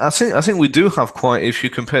 And I think we do have quite, if you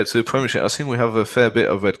compare it to the Premiership, I think we have a fair bit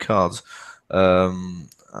of red cards.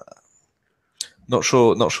 Not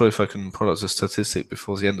sure if I can pull out the statistic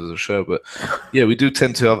before the end of the show, but yeah, we do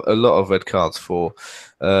tend to have a lot of red cards for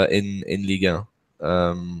in Liga.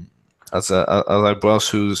 As I browse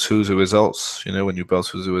through the results, when you browse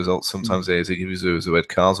through the results, sometimes they give you the red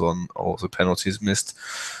cards or the penalties missed.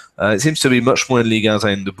 It seems to be much more in Liga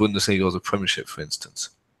than in the Bundesliga or the Premiership, for instance.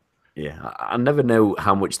 Yeah, I never know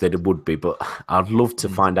how much they would be, but I'd love to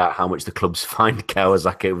find out how much the clubs fined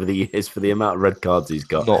Kawczak over the years for the amount of red cards he's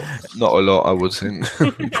got. Not a lot, I would think.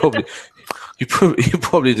 you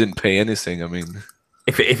probably didn't pay anything. I mean,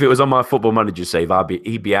 if it was on my Football Manager save,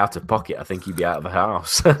 he'd be out of pocket. I think he'd be out of the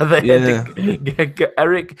house.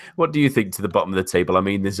 Eric, what do you think to the bottom of the table? I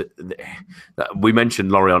mean, we mentioned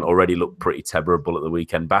Lorient already looked pretty terrible at the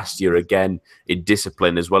weekend. Bastia again in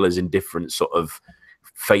discipline as well as in different sort of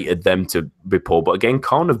fated them to be poor, but again,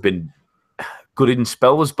 Caen have been good in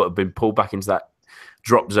spells, but have been pulled back into that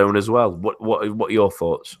drop zone as well. What are your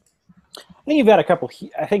thoughts? I think you've got a couple.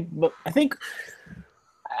 I think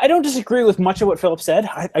I don't disagree with much of what Philip said.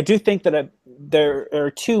 I do think that there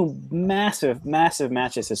are 2 massive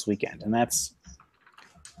matches this weekend, and that's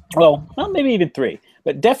well, maybe even 3,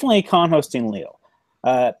 but definitely Caen hosting Lille.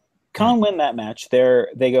 Caen win that match.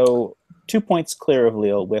 They go 2 points clear of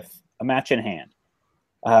Lille with a match in hand.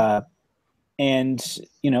 And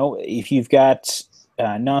if you've got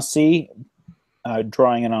Nancy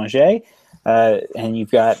drawing in Angers, and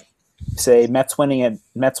you've got, say, Metz winning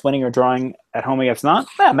or drawing at home against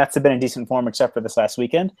Nantes, Metz have been in decent form except for this last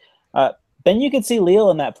weekend. Then you could see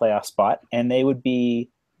Lille in that playoff spot, and they would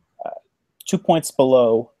be 2 points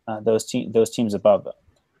below those teams above them.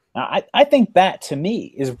 Now, I think that, to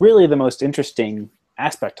me, is really the most interesting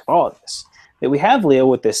aspect of all of this. That we have Lille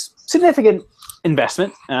with this significant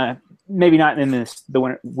investment, maybe not in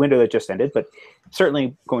the window that just ended, but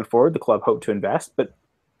certainly going forward, the club hoped to invest. But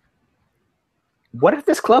what if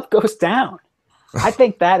this club goes down? I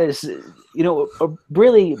think that is, a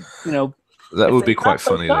really, that would be quite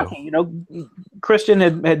funny, though. Christian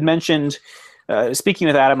had mentioned, speaking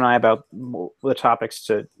with Adam and I about the topics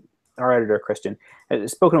to our editor, Christian, had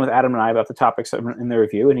spoken with Adam and I about the topics in the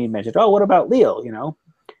review, and he mentioned, what about Lille,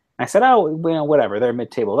 I said, whatever, they're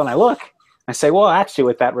mid-table. Then I look, I say, well, actually,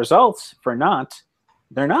 with that result for Nantes,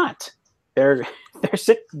 they're not. They're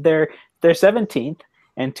 17th,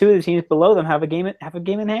 and 2 of the teams below them have a game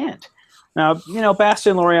in hand. Now,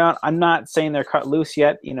 Bastia and Lorient, I'm not saying they're cut loose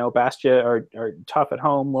yet. Bastia are tough at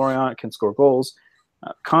home. Lorient can score goals.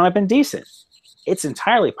 Caen have been decent. It's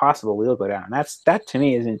entirely possible we'll go down. That to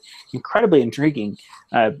me is incredibly intriguing,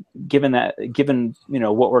 given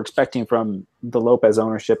what we're expecting from the Lopez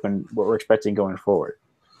ownership and what we're expecting going forward.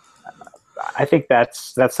 I think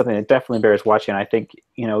that's something that definitely bears watching. I think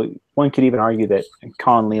one could even argue that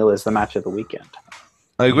Caen Lille is the match of the weekend.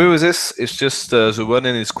 I agree with this. It's just the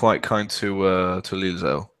run-in is quite kind to Lille,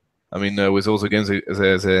 though. I mean, with all the games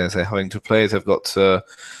they're having to play, they've got the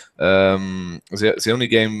only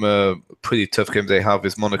game, pretty tough game they have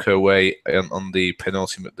is Monaco away on the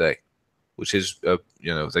penultimate day, which is they're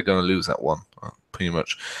going to lose that one pretty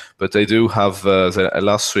much. But they do have their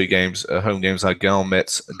last 3 games, home games are Guingamp,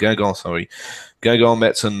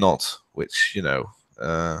 Metz, and Nantes, which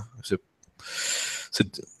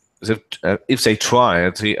if they try,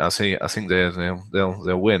 I think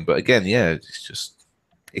they'll win. But again, it's just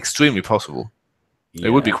extremely possible. Yeah.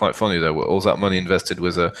 It would be quite funny though, all that money invested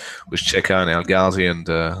with Cheka and El Ghazi and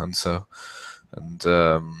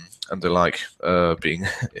the like being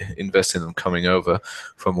invested and coming over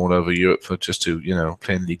from all over Europe for just to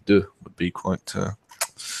play in Ligue 2 would be quite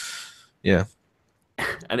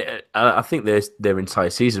And I think their entire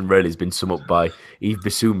season really has been summed up by Yves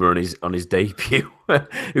Bissouma on his debut,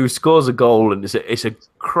 who scores a goal, and it's a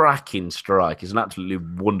cracking strike. It's an absolutely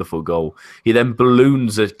wonderful goal. He then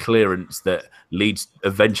balloons a clearance that leads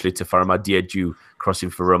eventually to Faramad Diédhiou crossing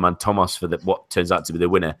for Romain Thomas for what turns out to be the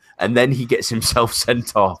winner, and then he gets himself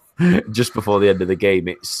sent off just before the end of the game.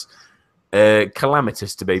 It's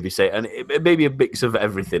calamitous to maybe say, and it may be a mix of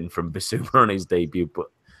everything from Bissouma on his debut, but.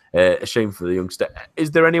 A shame for the youngster.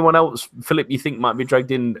 Is there anyone else, Philip, you think might be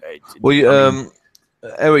dragged in? Well,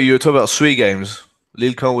 Eric, you were talking about 3 games.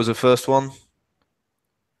 Lille was the first one.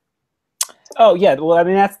 Oh yeah, well I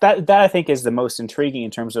mean that I think is the most intriguing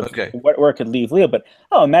in terms of where it could leave Lille. But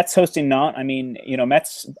Metz hosting Nantes. I mean,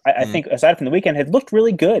 Metz I think aside from the weekend had looked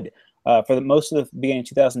really good for most of the beginning of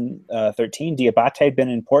 2013. Diabate had been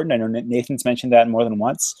important. I know Nathan's mentioned that more than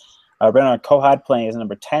once. Bernard Cohad playing as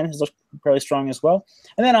number 10 has looked fairly strong as well.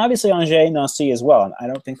 And then obviously Angers, Nancy as well. And I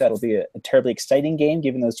don't think that'll be a terribly exciting game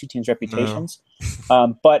given those two teams' reputations.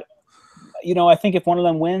 No. But I think if one of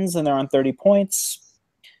them wins and they're on 30 points.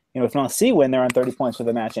 If Nancy win, they're on 30 points with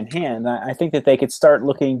a match in hand. I think that they could start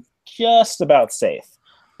looking just about safe.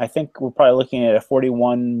 I think we're probably looking at a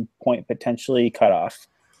 41-point potentially cutoff,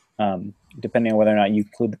 depending on whether or not you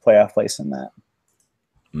include the playoff place in that.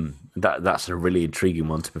 That's a really intriguing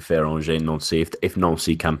one, to be fair, Angers and Nancy. If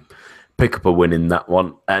Nancy can pick up a win in that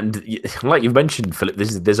one. And like you mentioned, Philip,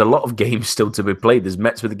 there's a lot of games still to be played. There's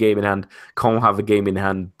Metz with a game in hand, Caen have a game in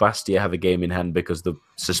hand, Bastia have a game in hand because the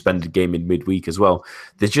suspended game in midweek as well.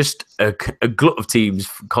 There's just a glut of teams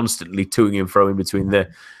constantly toing and froing between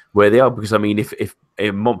where they are. Because, I mean, if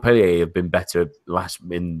Montpellier have been better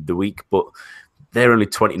in the week, but they're only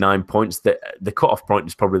 29 points. The cut-off point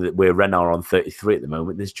is probably where Rennes are on 33 at the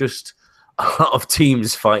moment. There's just a lot of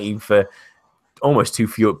teams fighting for almost too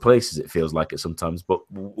few places, it feels like it sometimes, but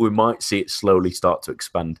we might see it slowly start to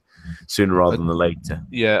expand sooner rather than later.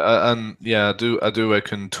 Yeah, I do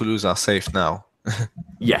reckon Toulouse are safe now.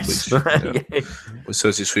 Yes, with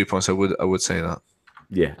 33 points, I would say that.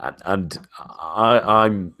 Yeah, and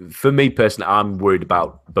I'm for me personally, I'm worried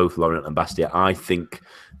about both Lorient and Bastia. I think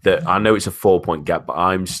that I know it's a 4-point gap, but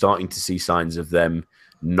I'm starting to see signs of them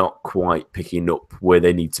not quite picking up where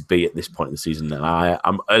they need to be at this point in the season. And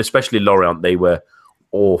I'm especially Lorient, they were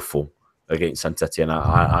awful against Saint-Etienne.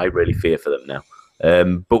 I really fear for them now.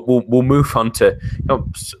 But we'll move on to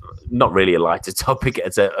not really a lighter topic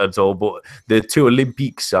at all, but the two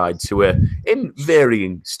Olympique sides who are in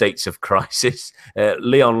varying states of crisis.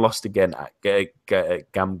 Lyon lost again at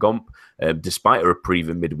Guingamp, despite a reprieve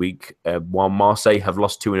in midweek, while Marseille have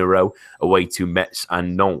lost 2 in a row away to Metz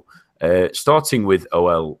and Nantes. Starting with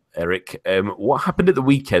OL, Eric, what happened at the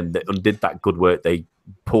weekend that undid that good work they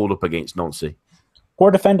pulled up against Nancy? Poor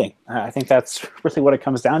defending. I think that's really what it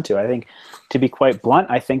comes down to. I think, to be quite blunt,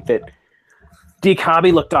 I think that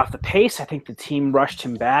Diakhaby looked off the pace. I think the team rushed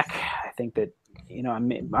him back. I think that,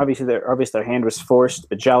 obviously their hand was forced,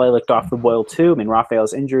 but Jallet looked off the boil too. I mean,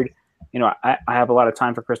 Raphael's injured. I have a lot of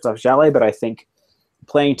time for Christophe Jallet, but I think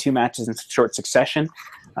playing 2 matches in short succession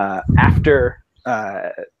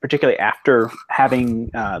particularly after having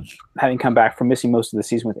come back from missing most of the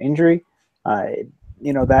season with injury,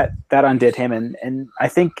 that undid him, and I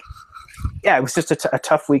think, it was just a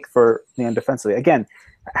tough week for Lyon defensively. Again,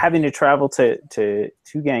 having to travel to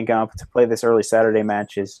Guingamp to play this early Saturday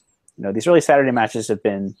matches. These early Saturday matches have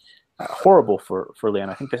been horrible for Lyon.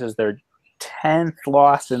 I think this is their 10th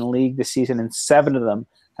loss in the league this season, and 7 of them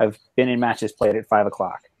have been in matches played at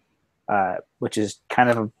 5:00, which is kind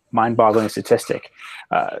of a mind-boggling statistic.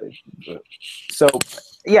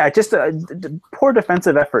 Just a poor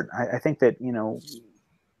defensive effort. I think that,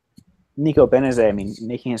 Nico Benezet,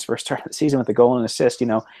 making his first start of the season with a goal and assist,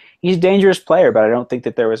 he's a dangerous player, but I don't think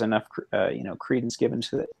that there was enough, credence given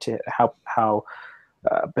to how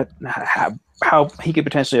he could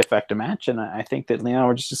potentially affect a match. And I think that Lyon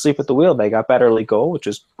were just asleep at the wheel. They got that early goal, which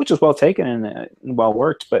was well taken and well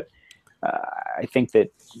worked, but I think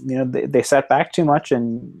that they sat back too much,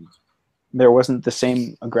 and there wasn't the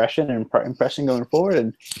same aggression and impression going forward.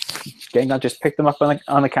 And Guingamp just picked them up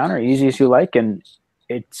on the counter, easy as you like. And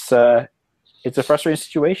it's a frustrating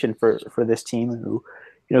situation for this team who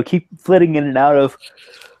keep flitting in and out of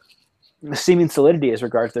seeming solidity as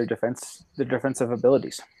regards their defensive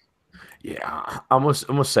abilities. Yeah, I must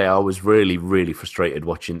say I was really, really frustrated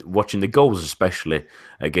watching the goals, especially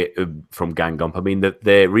from Guingamp. I mean,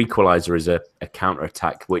 their equaliser is a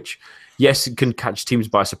counter-attack, which, yes, it can catch teams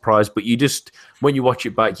by surprise, but when you watch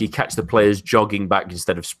it back, you catch the players jogging back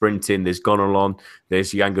instead of sprinting. There's Gonalon,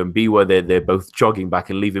 there's Yango and Biwa. They're both jogging back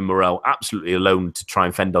and leaving Morel absolutely alone to try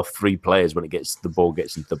and fend off 3 players when the ball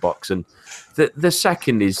gets into the box. And the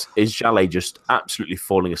second is Jallet just absolutely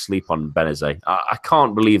falling asleep on Benezet. I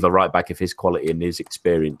can't believe a right back of his quality and his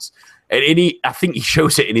experience. And I think he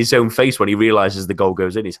shows it in his own face when he realises the goal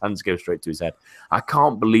goes in. His hands go straight to his head. I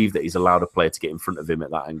can't believe that he's allowed a player to get in front of him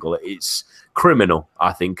at that angle. It's criminal,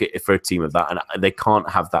 I think, for a team of that. And they can't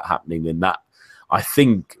have that happening. And that, I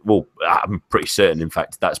think, I'm pretty certain, in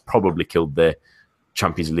fact, that's probably killed their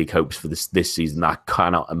Champions League hopes for this season. I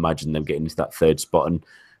cannot imagine them getting into that 3rd spot. And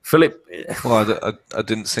Philip, Well, I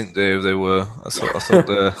didn't think they were. I thought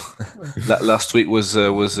that last week was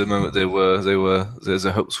the moment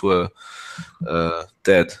the hopes were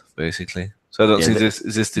dead, basically. So I don't think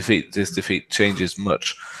this defeat changes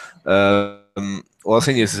much. Well, I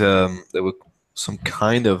think is there were some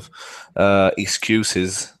kind of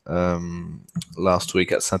excuses last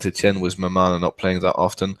week at Saint-Etienne with Mamana not playing that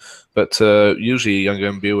often, but usually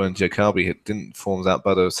Younger Mbiu and Diakabi didn't form that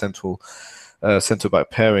bad a centre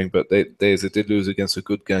back pairing, but they did lose against a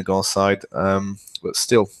good Guingamp side. But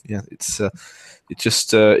still, yeah, it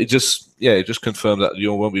just confirmed that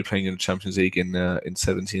Lyon won't be playing in the Champions League in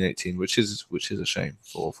 17-18, which is a shame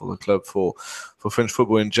for the club, for French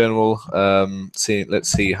football in general. Let's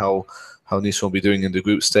see how Nice will be doing in the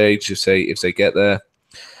group stage if they get there.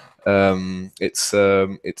 It's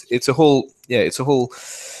a whole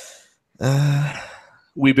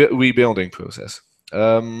rebuilding process.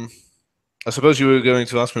 I suppose you were going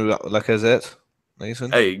to ask me about Lacazette,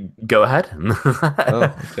 Nathan. Hey, go ahead.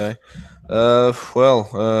 Oh, okay.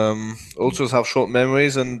 Ultras have short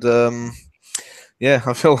memories, and yeah,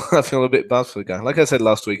 I feel a bit bad for the guy. Like I said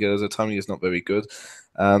last week, the timing is not very good,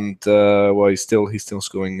 and he's still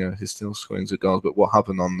scoring the goals. But what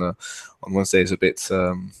happened on Wednesday is a bit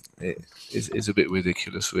is a bit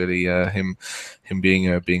ridiculous, really. Him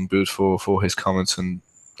being booed for his comments, and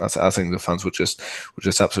I think the fans were just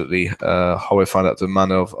absolutely horrified at the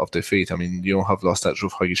manner of defeat. I mean, you have lost at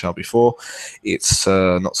Geoffroy Guichard before. It's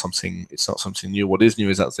not something new. What is new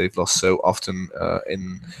is that they've lost so often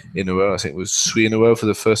in a row. I think it was 3 in a row for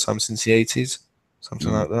the first time since the 80s,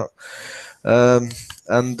 something like that.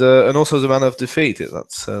 And also the manner of defeat.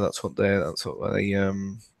 That's what they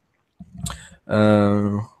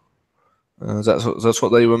that's what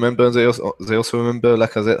they remember. They also remember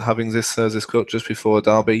Lacazette having this quote just before a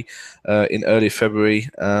derby in early February,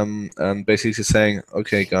 and basically saying,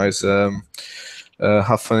 "Okay, guys,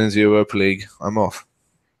 have fun in the Europa League. I'm off."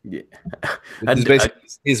 Yeah, and basically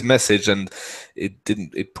his message, and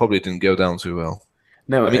it probably didn't go down too well.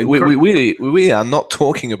 No, I mean, we are not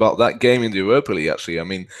talking about that game in the Europa League, actually. I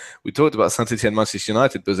mean, we talked about Saint-Etienne, Manchester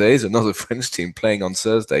United, but there is another French team playing on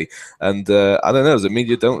Thursday. And I don't know, the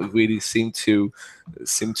media don't really seem to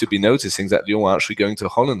be noticing that Lyon are actually going to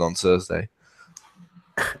Holland on Thursday.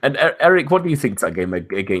 And Eric, what do you think that game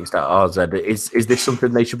against RZ? Is this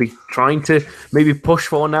something they should be trying to maybe push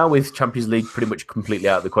for now, with Champions League pretty much completely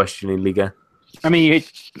out of the question in Liga? I mean,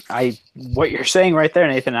 what you're saying right there,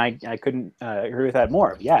 Nathan, I couldn't agree with that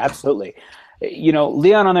more. Yeah, absolutely. You know,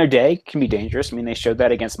 Lyon on their day can be dangerous. I mean, they showed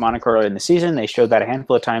that against Monaco early in the season. They showed that a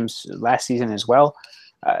handful of times last season as well.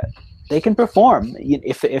 They can perform.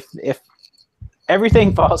 If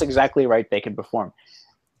everything falls exactly right, they can perform.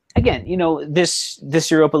 Again, you know, this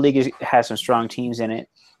Europa League has some strong teams in it.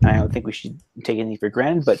 I don't think we should take anything for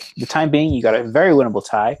granted, but the time being, you got a very winnable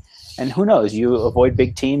tie. And who knows? You avoid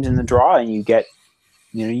big teams in the draw, and you get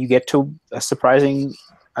to a surprising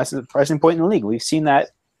point in the league. We've seen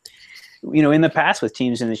that, you know, in the past with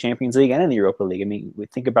teams in the Champions League and in the Europa League. I mean, we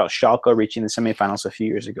think about Schalke reaching the semifinals a few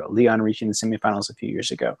years ago, Lyon reaching the semifinals a few years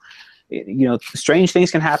ago. You know, strange things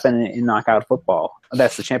can happen in knockout football.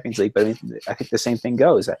 That's the Champions League, but I think the same thing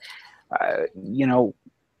goes. You know,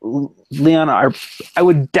 Lyon I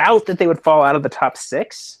would doubt that they would fall out of the top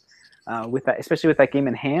 6. With that, especially with that game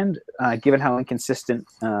in hand, given how inconsistent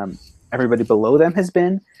everybody below them has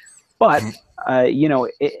been. But you know,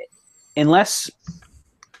 unless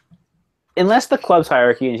the club's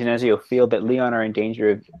hierarchy and Genesio feel that Lyon are in danger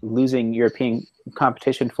of losing European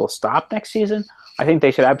competition full stop next season, I think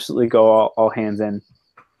they should absolutely go all hands in,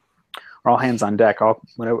 or all hands on deck,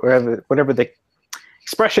 whatever the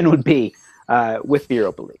expression would be with the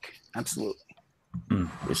Europa League. Absolutely.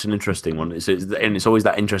 It's an interesting one. It's always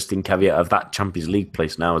that interesting caveat of that Champions League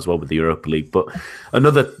place now as well with the Europa League. But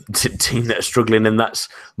another team that are struggling, and that's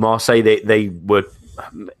Marseille. They were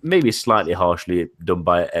maybe slightly harshly done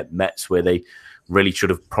by at Metz, where they really should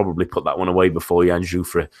have probably put that one away before Jan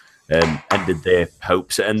Jouffre ended their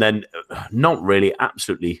hopes, and then not really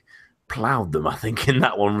absolutely ploughed them. I think in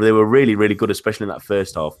that one they were really, really good, especially in that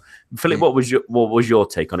first half. Philip, what was your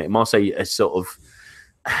take on it? Marseille is sort of.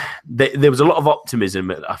 There was a lot of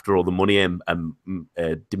optimism after all the money and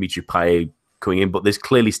Dimitri Payet coming in, but there's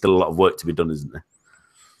clearly still a lot of work to be done, isn't there?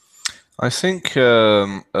 I think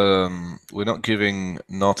we're not giving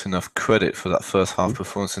not enough credit for that first half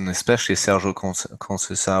performance, and especially Sergio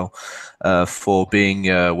Conceição for being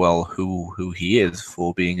who he is,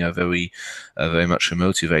 for being very much a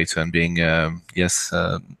motivator, and being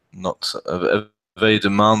not a very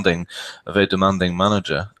demanding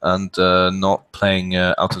manager, and not playing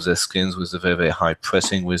out of their skins with the very, very high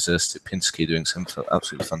pressing, with Stupinski doing some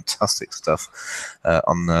absolutely fantastic stuff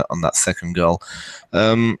on that second goal.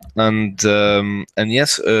 And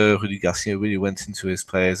yes, Rudy Garcia really went into his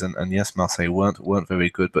players, and yes, Marseille weren't very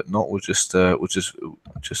good, but Nantes was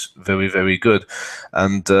just very, very good,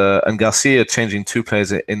 and Garcia changing two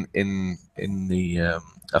players in the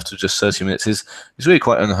after just 30 minutes is really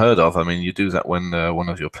quite unheard of. I mean, you do that when one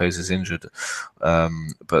of your players is injured,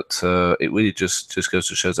 but it really just goes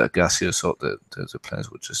to show that Garcia thought that the players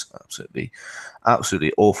were just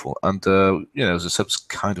absolutely awful, and the subs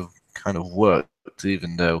kind of worked,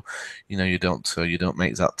 even though you don't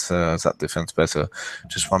make that defense better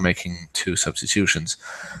just by making two substitutions.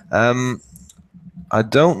 I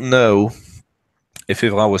don't know if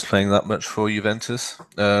Evra was playing that much for Juventus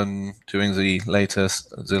during the later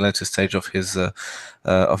stage of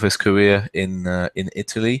his career in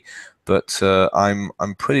Italy, but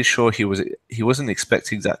I'm pretty sure he wasn't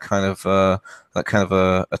expecting that kind of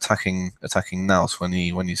attacking nous when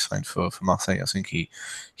he signed for Marseille. I think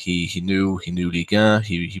he knew Ligue 1.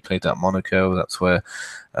 He played at Monaco. That's where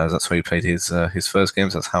he played his first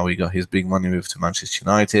games. That's how he got his big money move to Manchester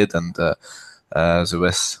United, and the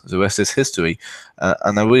rest is history.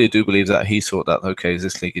 And I really do believe that he thought that, okay,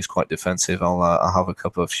 this league is quite defensive. I'll have a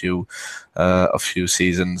couple of few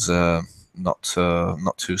seasons not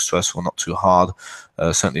too stressful, not too hard.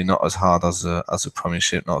 Certainly not as hard as the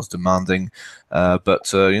Premiership, not as demanding. But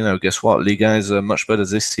guess what? Liga is much better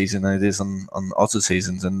this season than it is on other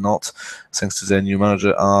seasons, and not thanks to their new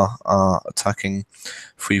manager are attacking,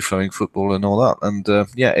 free flowing football and all that. And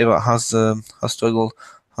Evra has struggled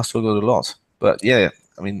a lot. But yeah,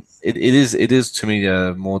 I mean, it is to me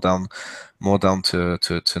more down to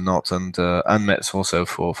Nantes and Metz also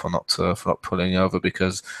for not pulling over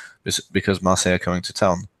because Marseille are coming to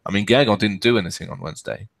town. I mean, Guingamp didn't do anything on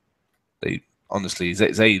Wednesday. They honestly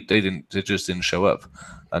they just didn't show up,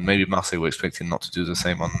 and maybe Marseille were expecting not to do the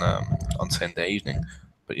same on Sunday evening,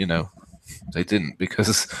 but they didn't,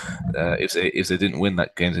 because if they didn't win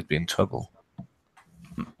that game, they'd be in trouble.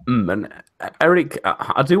 And Eric,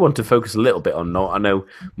 I do want to focus a little bit on Nantes. I know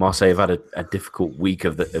Marseille have had a difficult week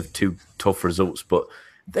of two tough results, but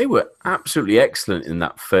they were absolutely excellent in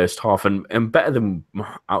that first half, and better than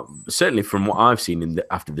certainly from what I've seen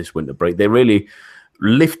after this winter break. They really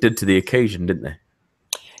lifted to the occasion, didn't they?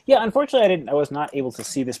 Yeah, unfortunately, I was not able to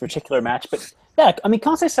see this particular match, but yeah, I mean,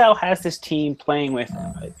 Conceição has this team playing with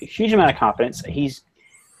a huge amount of confidence. He's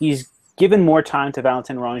given more time to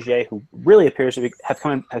Valentin Rongier, who really appears to have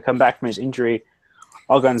come back from his injury,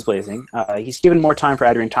 all guns blazing. He's given more time for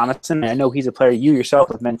Adrian Thomason. And I know he's a player you yourself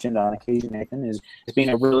have mentioned on occasion, Nathan, is being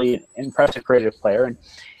a really impressive creative player. And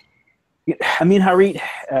Amin Harit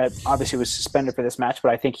obviously was suspended for this match,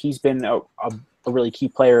 but I think he's been a really key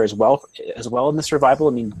player as well in the survival.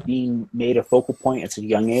 I mean, being made a focal point at a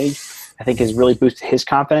young age, I think has really boosted his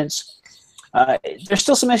confidence. There's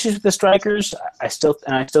still some issues with the strikers. I still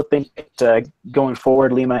think that, going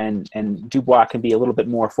forward, Lima and Dubois can be a little bit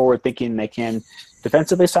more forward-thinking than they can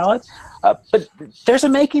defensively solid. But there's a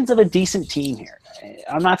makings of a decent team here.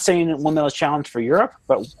 I'm not saying one that was challenged for Europe,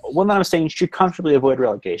 but one that I'm saying should comfortably avoid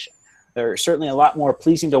relegation. They're certainly a lot more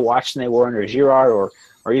pleasing to watch than they were under Girard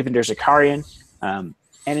or even Der Zakarian. And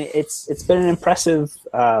it's been an impressive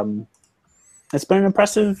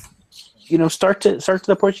start to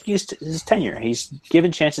the Portuguese his tenure. He's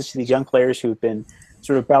given chances to these young players who've been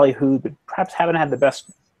sort of ballyhooed, but perhaps haven't had the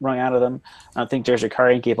best rung out of them. I don't think Der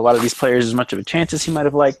Zakarian gave a lot of these players as much of a chance as he might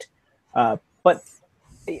have liked. But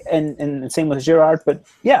same with Girard. But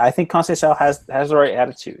yeah, I think Conceição has the right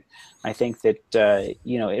attitude. I think that I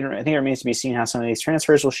think it remains to be seen how some of these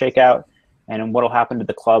transfers will shake out, and what will happen to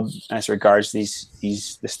the club as regards this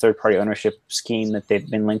third-party ownership scheme that they've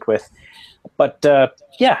been linked with. But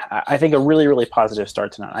I think a really, really positive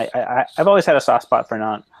start to Nantes. I've always had a soft spot for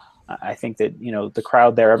Nantes. I think that the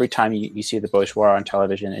crowd there, every time you see the Beaujoire on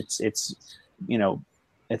television, it's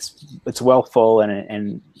well full,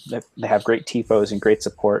 and they have great tifos and great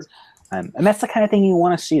support. And that's the kind of thing you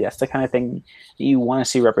want to see. That's the kind of thing that you want to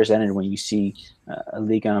see represented when you see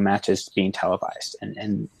Ligue 1 matches being televised.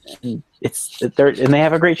 And they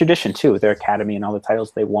have a great tradition too with their academy and all the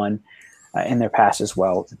titles they won in their past as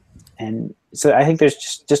well. And so I think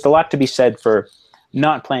there's just a lot to be said for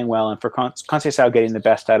not playing well and for Conceição getting the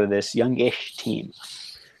best out of this youngish team.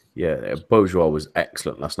 Yeah, Beaujoire was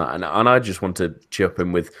excellent last night. And I just want to chip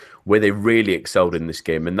in with where they really excelled in this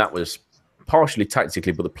game, and that was partially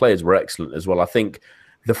tactically, but the players were excellent as well. I think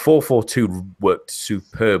the 4-4-2 worked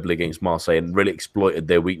superbly against Marseille and really exploited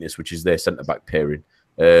their weakness, which is their centre-back pairing.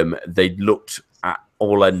 They looked at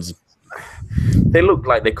all ends. They looked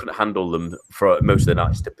like they couldn't handle them for most of the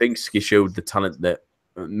night. Stepinski showed the talent that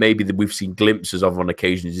maybe that we've seen glimpses of on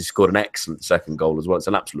occasions. He scored an excellent second goal as well. It's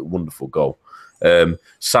an absolute wonderful goal.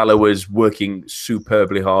 Salah was working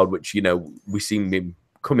superbly hard, which, you know, we've seen him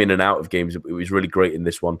come in and out of games. It was really great in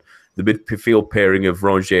this one. The midfield pairing of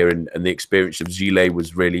Rongier and the experience of Gillet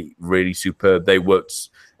was really, really superb. They worked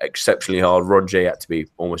exceptionally hard. Rongier had to be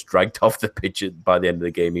almost dragged off the pitch by the end of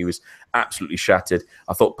the game. He was absolutely shattered.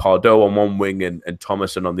 I thought Pardo on one wing and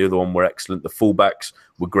Thomason on the other one were excellent. The fullbacks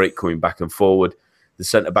were great coming back and forward. The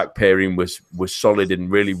centre-back pairing was solid and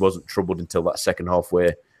really wasn't troubled until that second half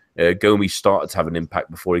where Gomes started to have an impact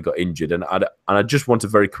before he got injured. And I just want to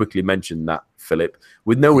very quickly mention that, Philip,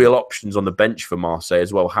 with no real options on the bench for Marseille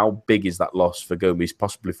as well, how big is that loss for Gomes,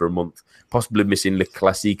 possibly for a month, possibly missing Le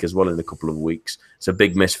Classique as well in a couple of weeks? It's a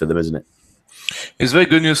big miss for them, isn't it? It's very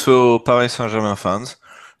good news for Paris Saint-Germain fans.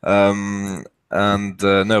 No,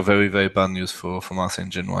 very, very bad news for Marseille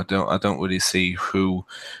in general. I don't really see who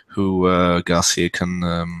Garcia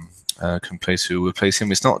can place to replace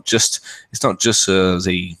him. It's not just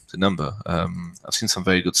the number. I've seen some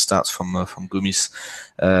very good stats from Gomes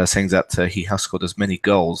saying that he has scored as many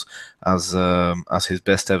goals as his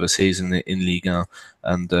best ever season in Ligue 1,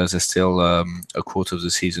 and there's still a quarter of the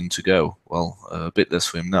season to go. Well, a bit less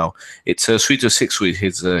for him now. It's 3 to 6 weeks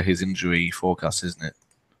his injury forecast, isn't it?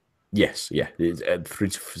 Yes, yeah, 3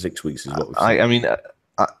 to 6 weeks is what we've seen. I mean,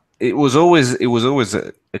 it was always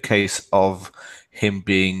a case of him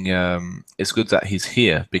being. It's good that he's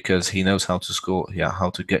here because he knows how to score, how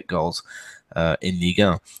to get goals in Ligue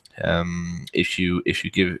 1. If you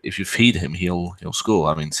feed him, he'll score.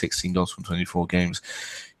 I mean, 16 goals from 24 games.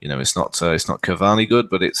 You know, it's not Cavani good,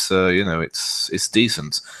 but it's it's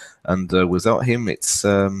decent. And without him, it's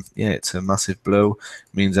a massive blow.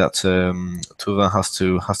 It means that Thauvin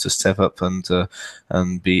has to step up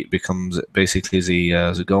and becomes basically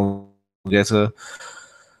the goal getter.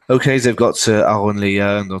 Okay, they've got Aaron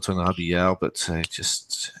Leia and Antoine Rabillard, but it's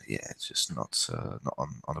just not on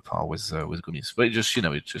a par with Gomes. But it just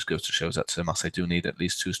goes to show that Marseille do need at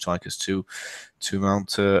least 2 strikers to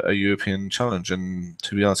mount a European challenge. And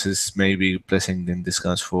to be honest, it's maybe blessing in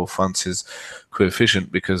disguise for France's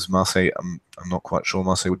coefficient, because Marseille, I'm not quite sure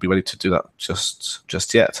Marseille would be ready to do that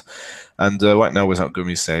just yet. And right now, without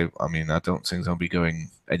Gomes, I don't think they'll be going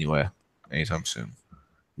anywhere anytime soon.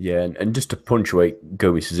 Yeah, and just to punctuate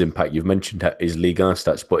Gomes' impact, you've mentioned his Ligue 1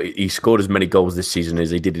 stats, but he scored as many goals this season as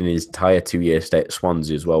he did in his entire 2-year stay at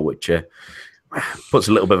Swansea as well, which puts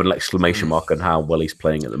a little bit of an exclamation mark on how well he's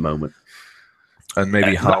playing at the moment. And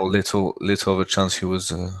maybe how little of a chance he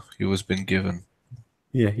was been given.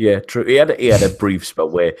 Yeah, true. He had a brief spell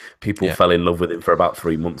where people fell in love with him for about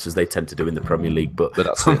 3 months, as they tend to do in the Premier League. But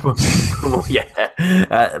that's it.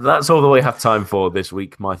 That's all that we have time for this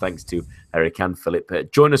week. My thanks to Eric and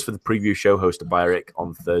Philip. Join us for the preview show hosted by Eric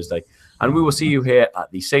on Thursday, and we will see you here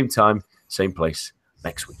at the same time, same place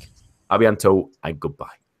next week. A bientôt and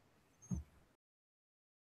goodbye.